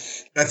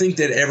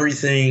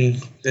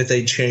everything that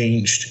they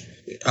changed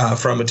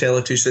from A Tale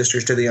of Two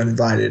Sisters to The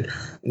Uninvited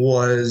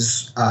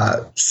was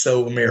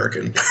so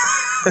American.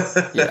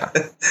 Yeah.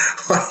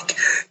 Like,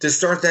 to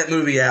start that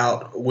movie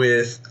out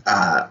with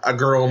a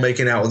girl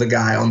making out with a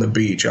guy on the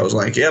beach, I was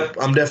like, yep,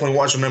 I'm definitely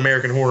watching an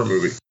American horror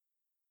movie.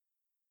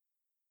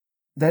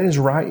 That is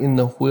right in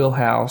the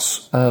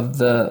wheelhouse of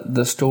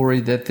the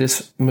story that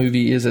this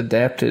movie is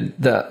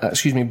adapted.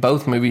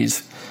 Both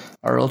movies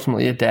are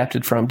ultimately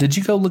adapted from. Did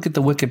you go look at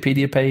the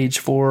Wikipedia page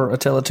for A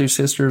Tale of Two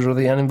Sisters or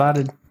The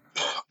Uninvited?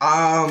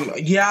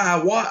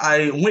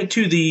 I went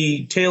to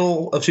the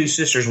Tale of Two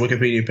Sisters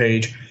Wikipedia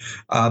page,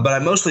 but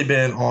I've mostly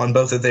been on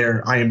both of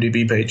their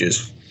IMDb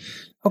pages.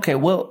 Okay,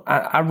 well,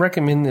 I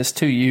recommend this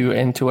to you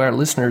and to our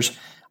listeners.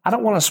 I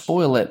don't want to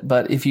spoil it,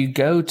 but if you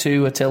go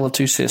to A Tale of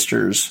Two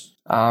Sisters,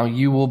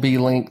 you will be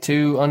linked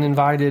to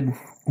Uninvited,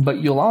 but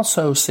you'll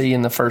also see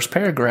in the first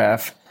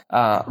paragraph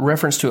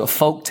reference to a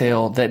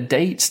folktale that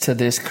dates to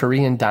this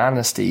Korean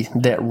dynasty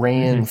that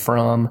ran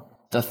from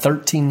the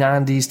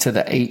 1390s to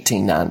the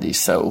 1890s.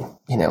 So,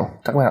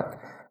 talk about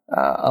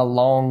a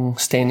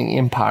long-standing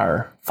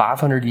empire,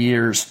 500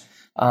 years.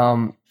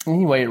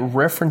 Anyway, it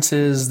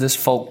references this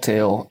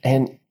folktale,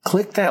 and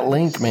click that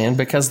link, man,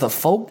 because the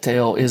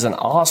folktale is an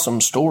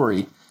awesome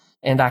story,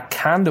 and I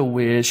kind of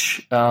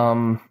wish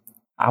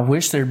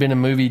there'd been a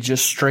movie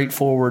just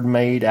straightforward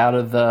made out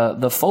of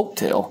the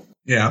folktale.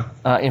 Yeah.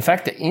 In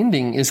fact, the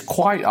ending is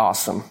quite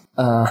awesome.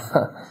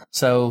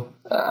 So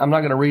I'm not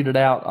going to read it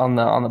out on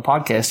the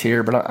podcast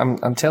here, but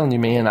I'm telling you,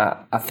 man,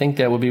 I think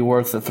that would be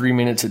worth the 3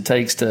 minutes it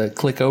takes to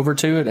click over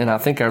to it, and I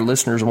think our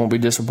listeners won't be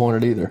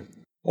disappointed either.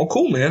 Well,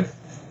 cool, man.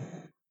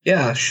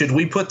 Yeah, should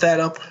we put that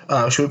up?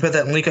 Should we put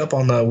that link up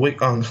on the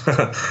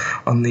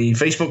on the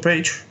Facebook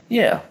page?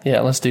 Yeah,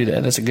 let's do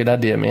that. That's a good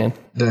idea, man.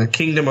 The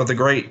Kingdom of the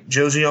Great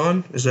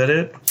Joseon, is that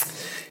it?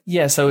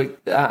 Yeah, so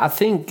I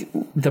think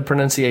the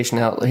pronunciation,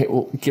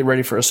 get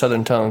ready for a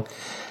southern tongue.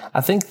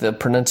 I think the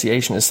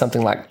pronunciation is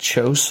something like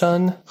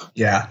Chosun.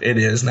 Yeah, it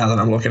is, now that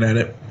I'm looking at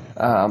it.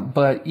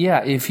 But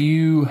yeah, if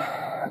you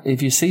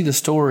see the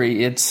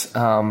story, it's,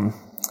 man,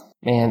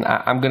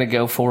 I'm going to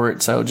go for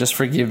it. So just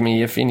forgive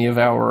me if any of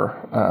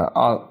our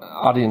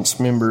audience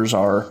members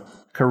are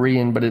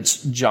Korean, but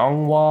it's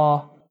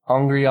Jonghwa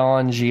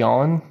Hongrion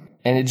Jeon.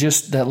 And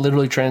that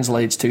literally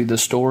translates to the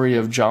story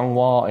of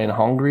Jonghwa and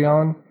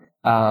Hongrion.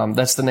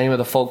 That's the name of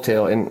the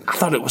folktale, and I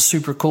thought it was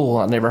super cool.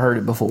 I never heard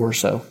it before,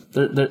 so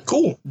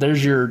cool.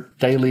 There's your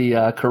daily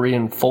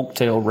Korean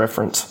folktale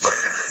reference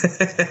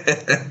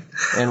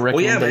and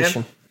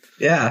recommendation.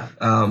 Well,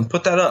 yeah,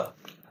 put that up.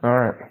 All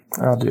right,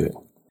 I'll do it.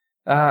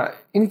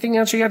 Anything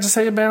else you got to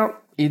say about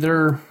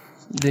either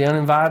The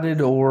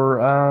Uninvited or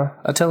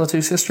A Tale of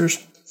Two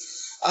Sisters?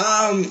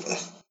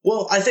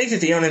 Well, I think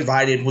that The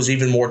Uninvited was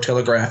even more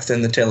telegraphed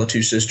than The Tale of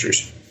Two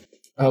Sisters.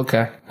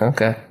 Okay.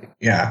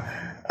 Yeah.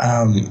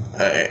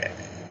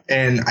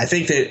 And I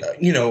think that,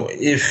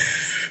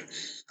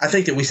 I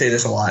think that we say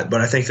this a lot, but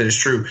I think that it's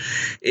true.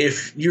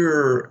 If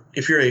you're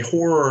a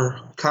horror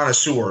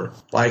connoisseur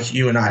like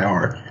you and I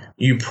are,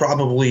 you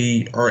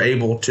probably are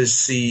able to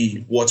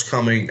see what's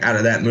coming out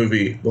of that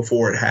movie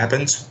before it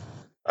happens.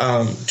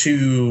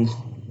 To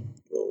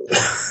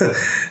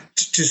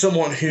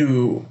someone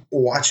who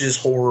watches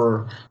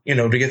horror,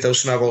 to get those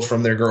snuggles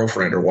from their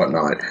girlfriend or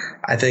whatnot,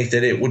 I think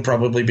that it would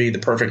probably be the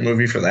perfect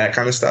movie for that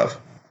kind of stuff.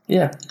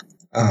 Yeah.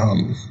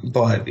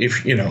 But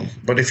if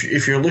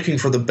you're looking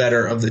for the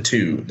better of the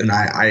two, then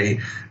I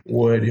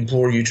would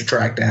implore you to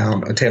track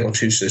down A Tale of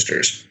Two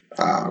Sisters.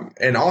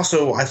 And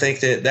also, I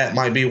think that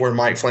might be where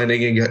Mike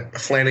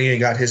Flanagan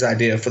got his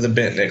idea for the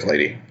bent neck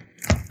lady.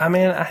 I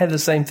mean, I had the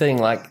same thing.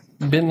 Like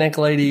bent neck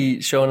lady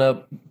showing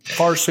up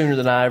far sooner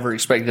than I ever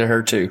expected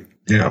her to.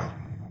 Yeah.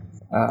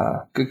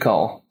 Good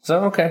call.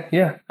 So okay,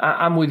 yeah,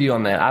 I'm with you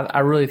on that. I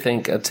really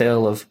think A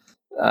Tale of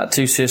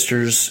Two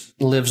Sisters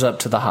lives up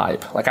to the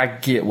hype. Like, I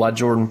get why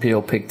Jordan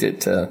Peele picked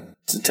it to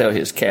tell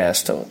his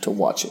cast to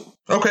watch it.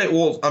 Okay,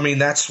 well, I mean,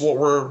 that's what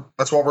we're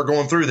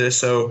going through this.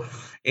 So,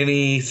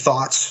 any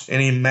thoughts,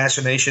 any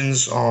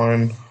machinations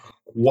on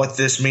what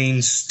this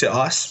means to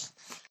us?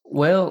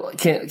 Well,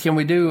 can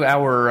we do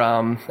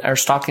our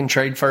stock and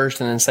trade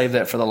first and then save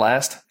that for the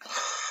last?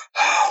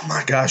 Oh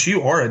my gosh,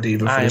 you are a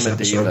diva for this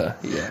episode. I am a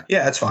diva.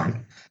 Yeah, that's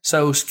fine.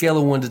 So, scale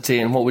of 1 to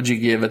 10, what would you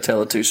give A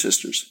Tale of Two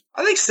Sisters?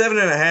 I think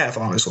 7.5,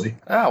 honestly.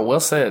 Oh, well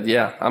said.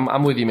 Yeah,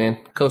 I'm with you, man.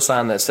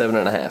 Co-sign that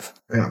 7.5.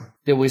 Yeah.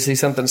 Did we see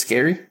something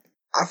scary?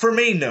 For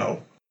me,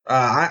 no.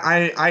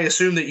 I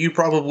assume that you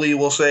probably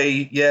will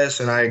say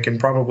yes, and I can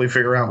probably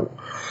figure out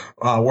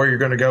where you're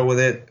going to go with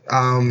it.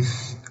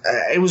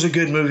 It was a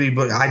good movie,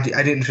 but I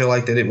didn't feel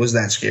like that it was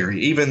that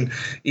scary. Even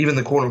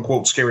the quote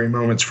unquote scary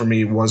moments for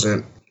me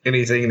wasn't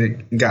anything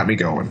that got me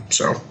going.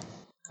 So.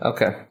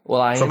 Okay.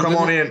 Well, come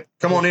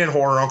on in,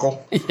 horror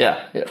uncle.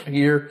 Yeah,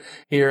 here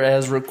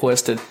as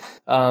requested.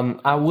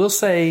 I will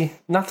say,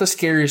 not the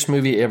scariest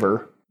movie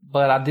ever,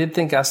 but I did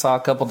think I saw a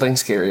couple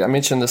things scary. I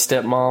mentioned the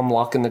stepmom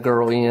locking the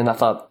girl in. I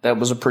thought that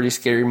was a pretty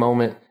scary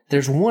moment.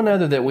 There's one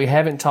other that we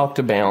haven't talked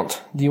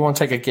about. Do you want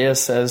to take a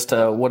guess as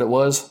to what it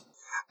was?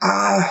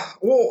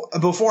 Well,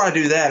 before I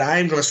do that, I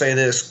am going to say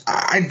this.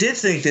 I did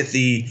think that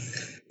the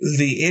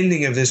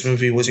ending of this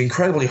movie was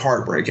incredibly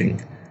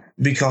heartbreaking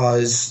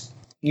because,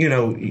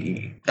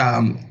 early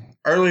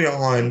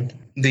on,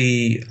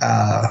 the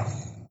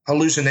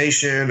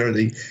hallucination or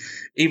the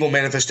evil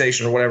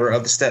manifestation or whatever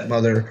of the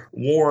stepmother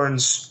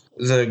warns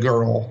the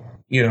girl,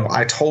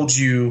 I told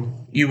you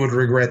would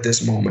regret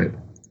this moment.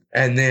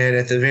 And then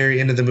at the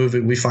very end of the movie,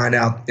 we find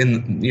out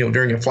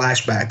during a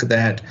flashback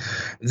that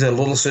the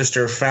little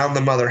sister found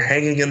the mother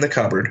hanging in the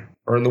cupboard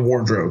or in the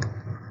wardrobe,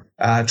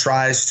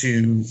 tries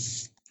to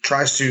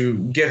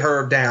get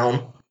her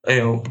down.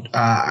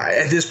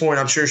 At this point,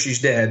 I'm sure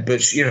she's dead,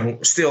 but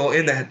still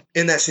in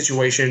that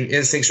situation,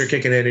 instincts are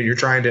kicking in, and you're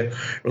trying to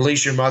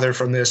release your mother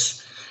from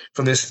this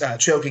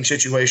choking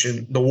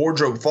situation. The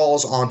wardrobe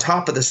falls on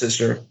top of the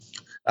sister.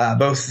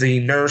 Both the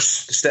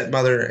nurse, the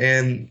stepmother,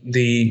 and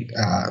the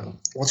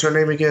what's her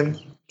name again?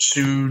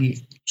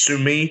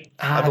 Sumi,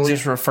 I I believe.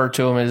 just refer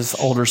to them as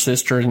older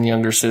sister and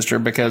younger sister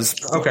because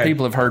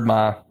people have heard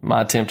my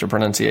attempt at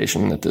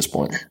pronunciation at this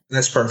point.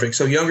 That's perfect.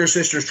 So younger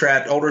sister's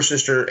trapped, older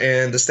sister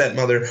and the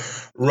stepmother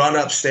run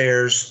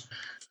upstairs.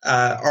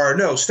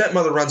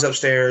 Stepmother runs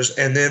upstairs,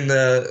 and then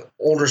the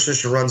older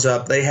sister runs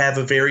up. They have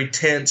a very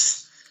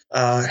tense,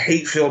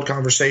 hate-filled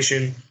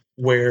conversation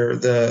where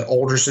the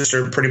older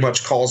sister pretty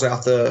much calls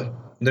out the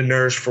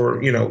nurse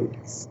for,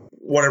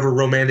 whatever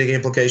romantic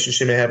implications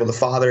she may have with the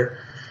father.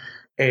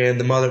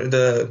 And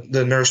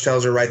the nurse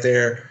tells her right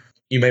there,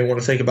 you may want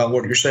to think about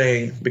what you're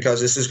saying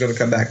because this is going to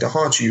come back to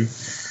haunt you.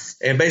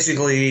 And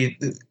basically,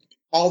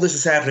 all this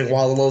is happening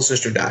while the little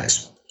sister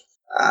dies.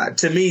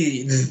 To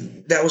me,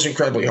 that was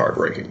incredibly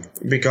heartbreaking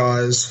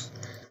because,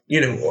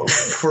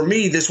 for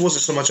me, this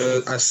wasn't so much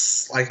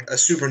a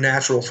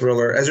supernatural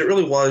thriller as it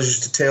really was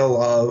just a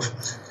tale of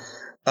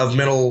a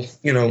mental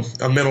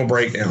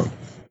breakdown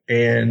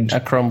and a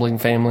crumbling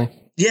family.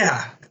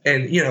 Yeah.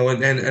 And,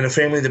 and a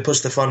family that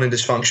puts the fun in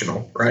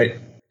dysfunctional, right?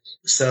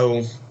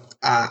 So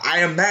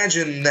I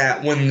imagine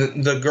that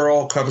when the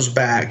girl comes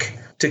back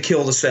to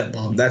kill the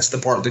stepmom, that's the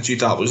part that you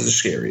thought was the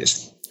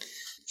scariest.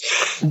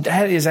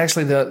 That is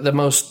actually the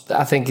most,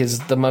 I think, is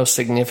the most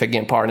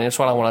significant part, and it's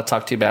what I want to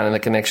talk to you about in the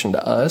connection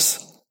to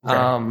us.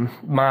 Okay.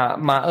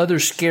 My other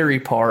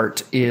scary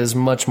part is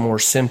much more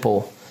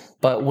simple.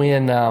 But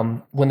when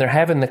they're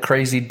having the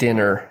crazy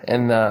dinner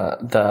and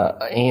the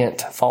aunt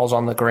falls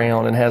on the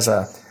ground and has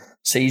a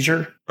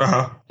seizure,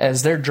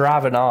 as they're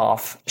driving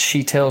off,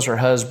 she tells her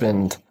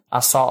husband,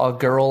 "I saw a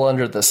girl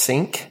under the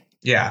sink."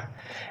 Yeah.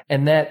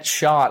 And that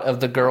shot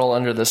of the girl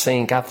under the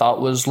sink I thought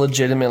was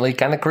legitimately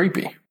kind of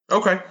creepy.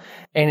 Okay.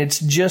 And it's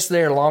just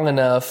there long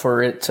enough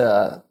for it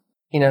to,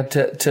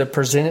 to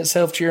present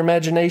itself to your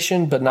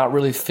imagination, but not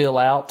really fill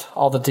out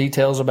all the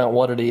details about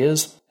what it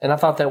is. And I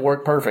thought that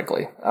worked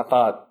perfectly. I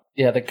thought,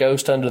 the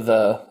ghost under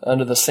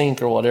the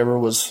sink or whatever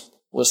was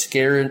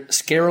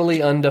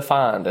scarily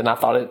undefined, and I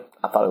thought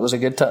it was a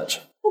good touch.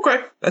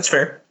 Okay, that's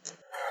fair.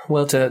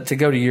 Well, to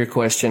go to your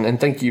question, and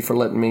thank you for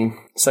letting me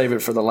save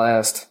it for the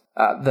last.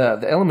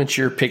 The elements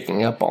you're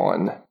picking up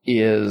on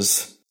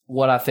is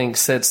what I think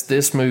sets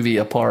this movie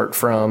apart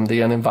from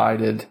The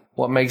Uninvited,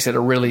 what makes it a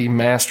really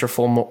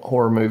masterful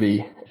horror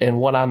movie, and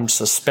what I'm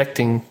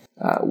suspecting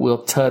will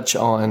touch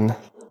on,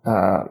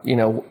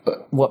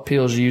 what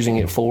Peele's using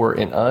it for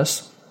in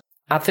Us.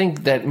 I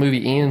think that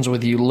movie ends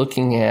with you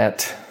looking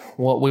at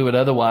what we would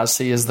otherwise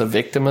see as the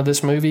victim of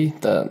this movie,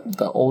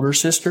 the older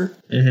sister.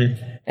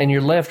 Mm-hmm. And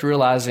you're left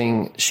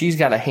realizing she's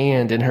got a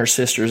hand in her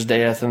sister's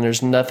death, and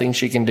there's nothing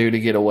she can do to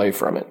get away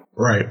from it.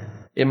 Right.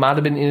 It might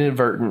have been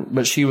inadvertent,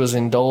 but she was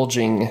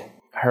indulging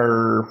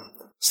her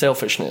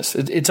selfishness.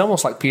 It's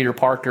almost like Peter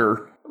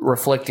Parker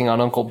reflecting on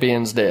Uncle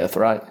Ben's death,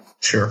 right?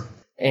 Sure.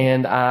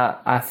 And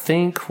I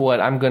think what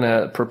I'm going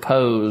to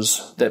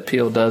propose that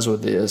Peele does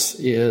with this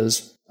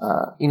is,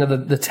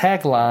 the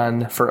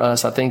tagline for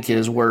Us, I think,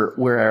 is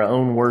we're our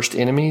own worst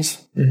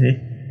enemies.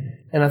 Mm-hmm.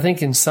 And I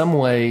think in some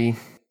way,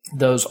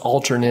 those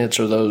alternates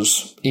or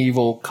those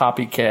evil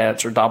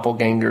copycats or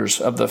doppelgangers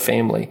of the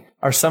family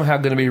are somehow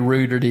going to be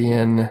rooted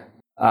in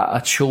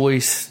a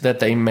choice that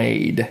they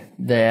made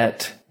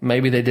that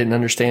maybe they didn't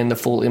understand the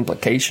full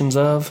implications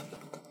of,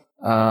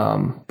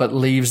 but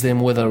leaves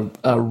them with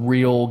a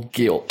real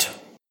guilt,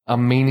 a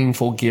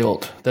meaningful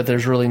guilt that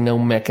there's really no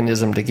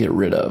mechanism to get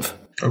rid of.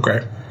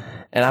 Okay.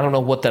 And I don't know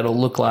what that'll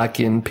look like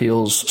in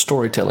Peele's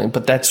storytelling,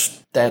 but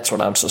that's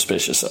what I'm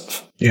suspicious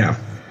of. Yeah.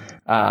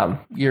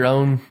 Your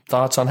own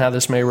thoughts on how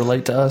this may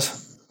relate to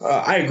Us?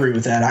 I agree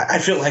with that. I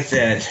feel like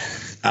that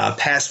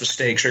past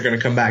mistakes are going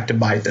to come back to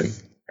bite them.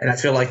 And I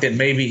feel like that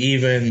maybe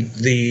even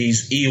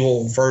these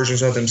evil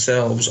versions of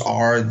themselves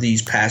are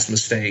these past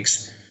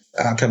mistakes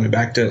coming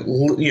back to,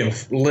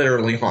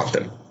 literally haunt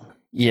them.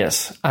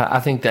 Yes. I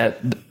think that,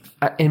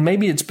 and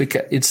maybe it's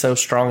because it's so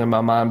strong in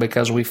my mind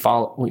because we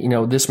follow,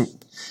 this,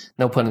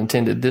 no pun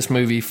intended, this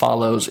movie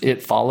follows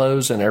It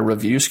Follows in our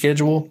review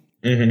schedule.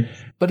 Mm-hmm.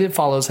 But It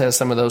Follows has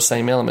some of those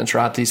same elements,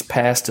 right? These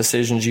past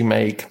decisions you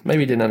make,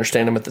 maybe you didn't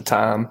understand them at the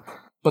time,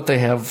 but they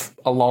have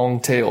a long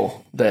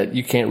tail that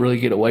you can't really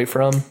get away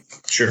from.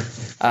 Sure.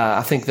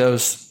 I think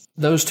those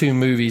two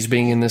movies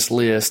being in this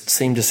list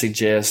seem to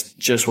suggest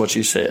just what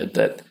you said,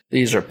 that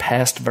these are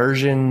past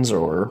versions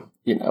or,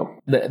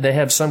 they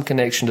have some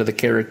connection to the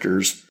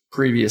characters'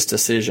 previous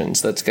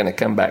decisions that's going to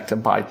come back to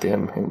bite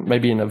them, and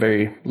maybe in a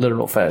very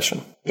literal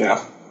fashion.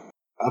 Yeah,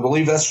 I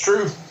believe that's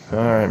true. All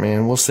right,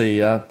 man. We'll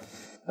see.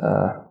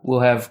 We'll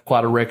have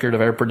quite a record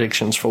of our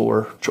predictions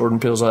for Jordan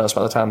Peele's Us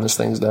by the time this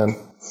thing's done.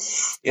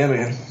 Yeah,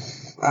 man.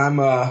 I'm,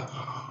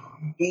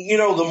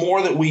 the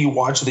more that we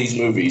watch these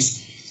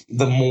movies,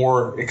 the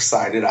more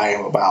excited I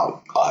am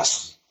about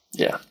Us.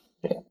 Yeah.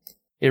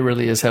 It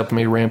really is helping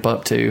me ramp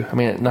up too. I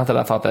mean, not that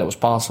I thought that was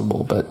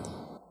possible, but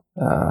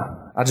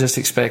I just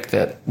expect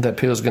that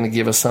Peele's going to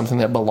give us something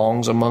that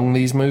belongs among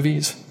these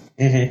movies.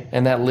 Mm-hmm.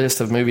 And that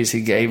list of movies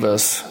he gave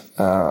us,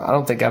 I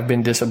don't think I've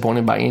been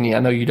disappointed by any. I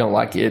know you don't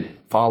like It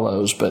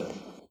Follows, but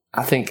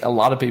I think a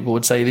lot of people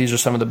would say these are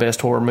some of the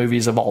best horror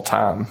movies of all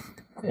time.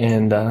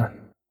 And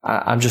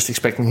I'm just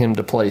expecting him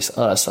to place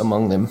Us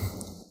among them.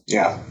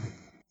 Yeah.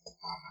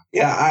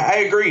 Yeah, I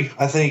agree.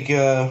 I think,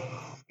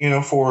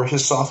 for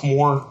his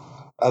sophomore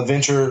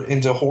venture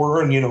into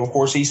horror, and, of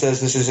course, he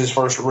says this is his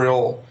first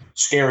real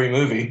scary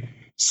movie.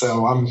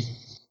 So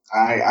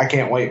I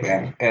can't wait,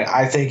 man. And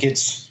I think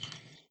it's,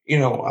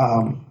 you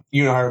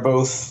and I are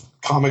both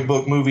comic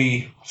book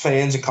movie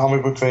fans and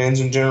comic book fans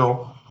in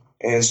general.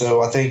 And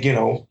so I think,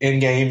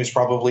 Endgame is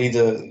probably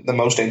the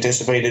most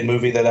anticipated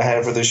movie that I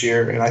have for this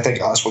year. And I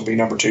think Us would be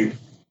number 2.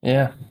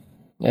 Yeah.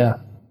 Yeah.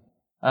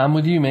 I'm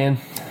with you, man.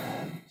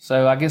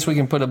 So I guess we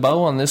can put a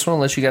bow on this one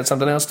unless you got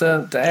something else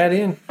to add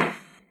in.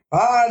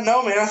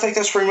 No, man. I think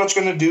that's pretty much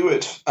going to do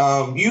it.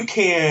 You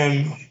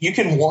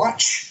can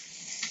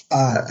watch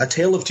A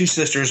Tale of Two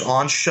Sisters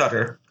on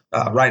Shudder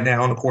right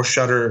now, and of course,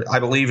 Shudder I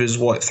believe is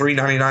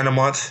 $3.99 a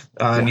month,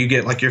 and you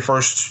get like your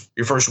first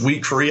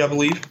week free, I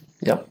believe.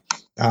 Yep.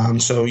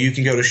 So you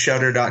can go to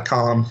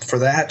Shudder.com for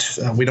that.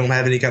 We don't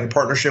have any kind of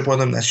partnership with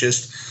them. That's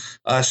just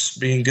us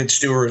being good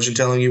stewards and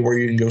telling you where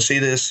you can go see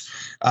this.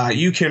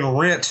 You can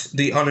rent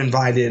The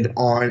Uninvited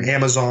on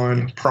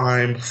Amazon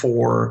Prime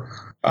for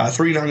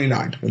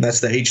 $3.99, and that's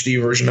the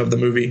HD version of the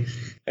movie.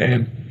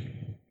 And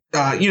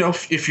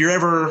if you're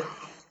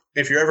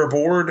ever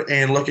bored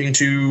and looking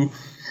to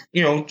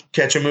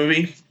catch a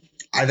movie,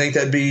 I think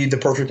that'd be the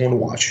perfect one to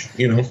watch.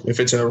 If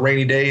it's a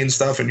rainy day and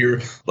stuff and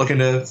you're looking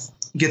to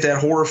get that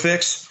horror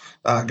fix,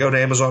 go to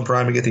Amazon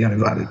Prime and get The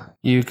Uninvited.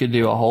 You could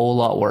do a whole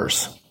lot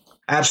worse.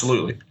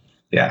 Absolutely.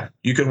 Yeah.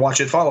 You could watch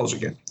It Follows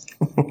again.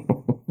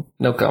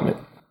 No comment.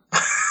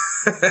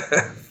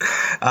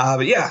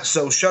 But yeah,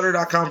 so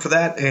Shudder.com for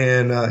that,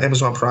 and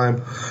Amazon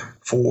Prime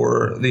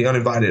for The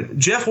Uninvited.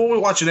 Jeff, what are we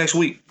watching next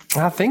week?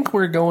 I think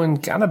we're going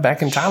kind of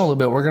back in time a little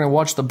bit. We're going to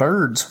watch The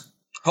Birds.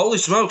 Holy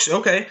smokes.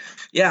 Okay.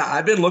 Yeah,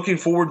 I've been looking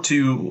forward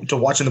to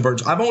watching The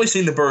Birds. I've only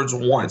seen The Birds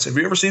once. Have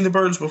you ever seen The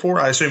Birds before?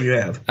 I assume you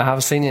have.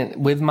 I've seen it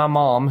with my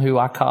mom, who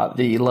I caught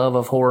the love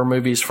of horror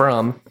movies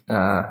from.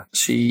 I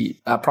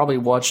probably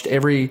watched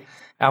every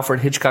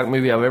Alfred Hitchcock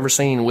movie I've ever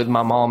seen with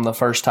my mom the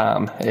first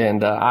time.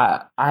 And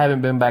I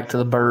haven't been back to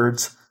The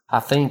Birds, I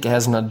think,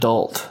 as an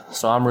adult.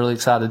 So I'm really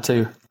excited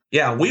too.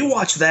 Yeah, we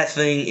watched that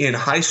thing in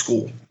high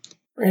school.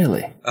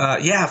 Really?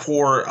 Yeah,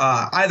 for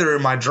either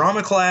my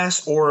drama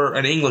class or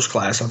an English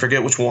class. I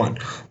forget which one.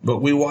 But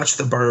we watched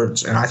The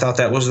Birds, and I thought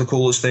that was the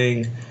coolest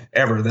thing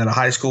ever, that a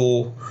high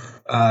school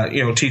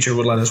teacher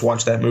would let us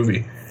watch that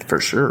movie. For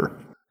sure.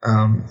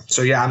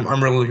 So, yeah,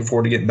 I'm really looking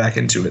forward to getting back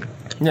into it.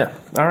 Yeah.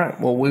 All right.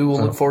 Well, we will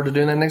look forward to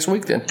doing that next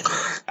week then.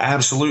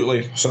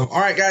 Absolutely. So, all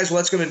right, guys, well,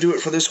 that's going to do it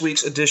for this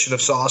week's edition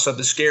of Saw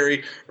Something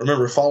Scary.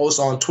 Remember, follow us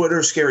on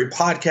Twitter, Scary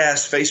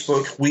Podcast,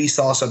 Facebook, We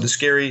Saw Something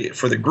Scary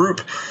for the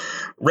group.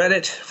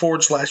 Reddit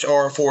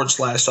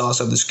 /r/Saw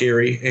Something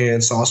Scary,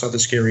 and Saw Something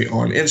Scary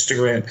on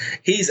Instagram.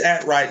 He's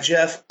at Right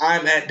Jeff.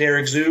 I'm at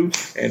Derek Zoo.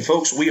 And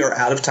folks, we are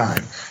out of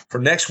time. For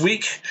next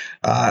week,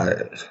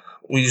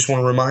 we just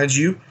want to remind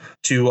you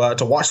to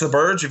watch The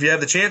Birds if you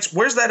have the chance.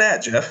 Where's that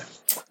at, Jeff?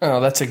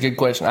 Oh, that's a good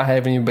question. I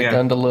haven't even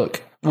begun to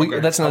look. Okay.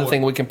 That's another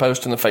thing we can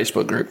post in the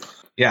Facebook group.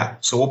 Yeah,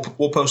 so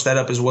we'll post that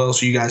up as well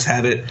so you guys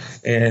have it,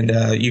 and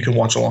you can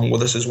watch along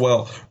with us as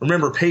well.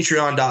 Remember,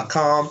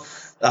 patreon.com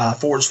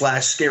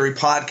 /Scary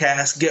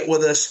Podcast. Get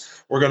with us.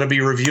 We're going to be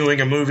reviewing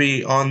a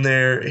movie on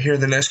there here in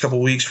the next couple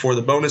of weeks for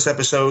the bonus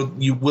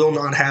episode. You will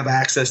not have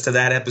access to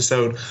that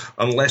episode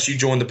unless you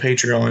join the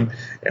Patreon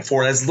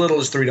for as little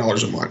as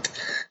 $3 a month.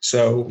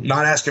 So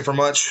not asking for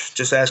much,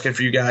 just asking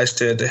for you guys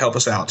to help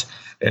us out,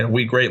 and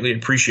we greatly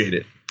appreciate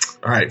it.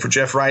 All right, for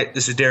Jeff Wright,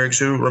 this is Derek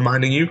Zoo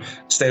reminding you,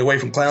 stay away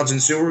from clowns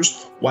and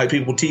sewers, white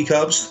people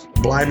teacups,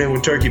 blind men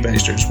with turkey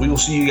basters. We will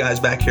see you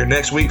guys back here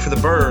next week for The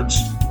Birds.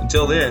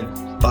 Until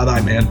then,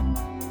 bye-bye, man.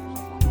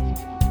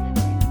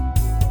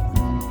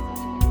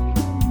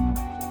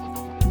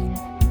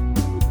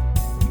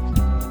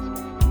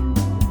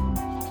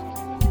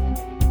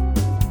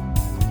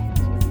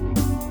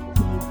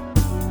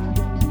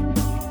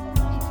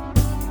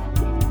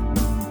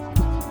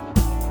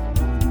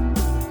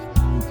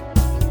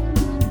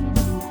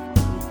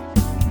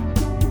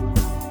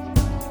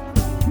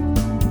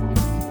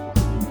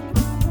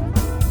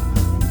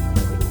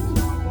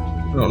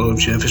 I don't know if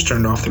Jeff has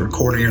turned off the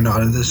recording or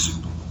not of this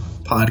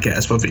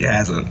podcast, but if he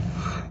hasn't,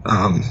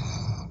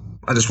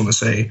 I just want to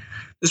say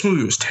this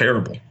movie was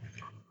terrible.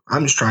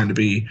 I'm just trying to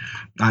be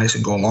nice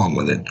and go along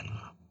with it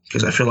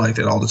because I feel like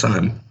that all the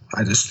time.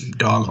 I just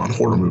dog on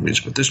horror movies,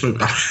 but this movie,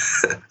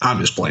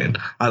 I'm just playing.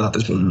 I thought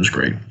this movie was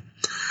great.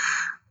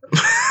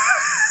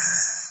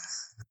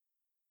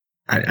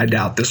 I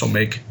doubt this will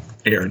make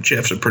Aaron.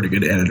 Jeff's a pretty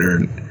good editor,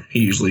 and he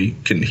usually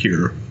can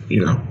hear,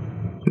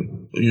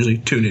 usually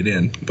tune it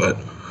in, but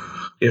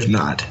if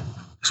not,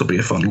 this will be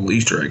a fun little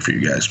Easter egg for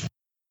you guys.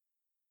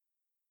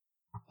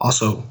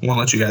 Also, want to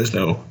let you guys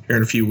know, here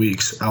in a few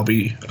weeks, I'll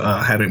be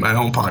having my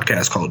own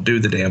podcast called Do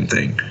the Damn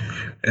Thing.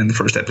 And the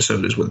first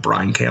episode is with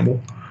Brian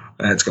Campbell.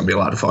 And it's going to be a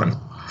lot of fun.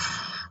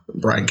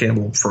 Brian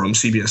Campbell from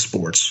CBS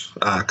Sports,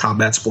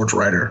 combat sports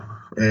writer.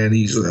 And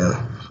he's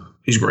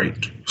He's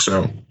great.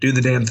 So do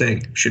the damn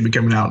thing. Should be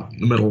coming out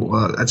in the middle,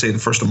 I'd say the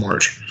 1st of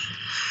March.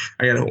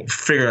 I got to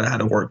figure out how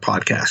to work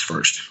podcasts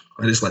first.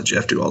 I just let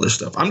Jeff do all this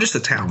stuff. I'm just a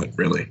talent,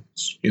 really.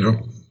 You know,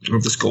 I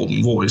have this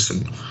golden voice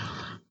and,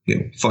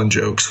 fun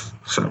jokes.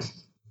 So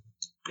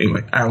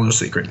anyway, I have no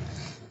secret.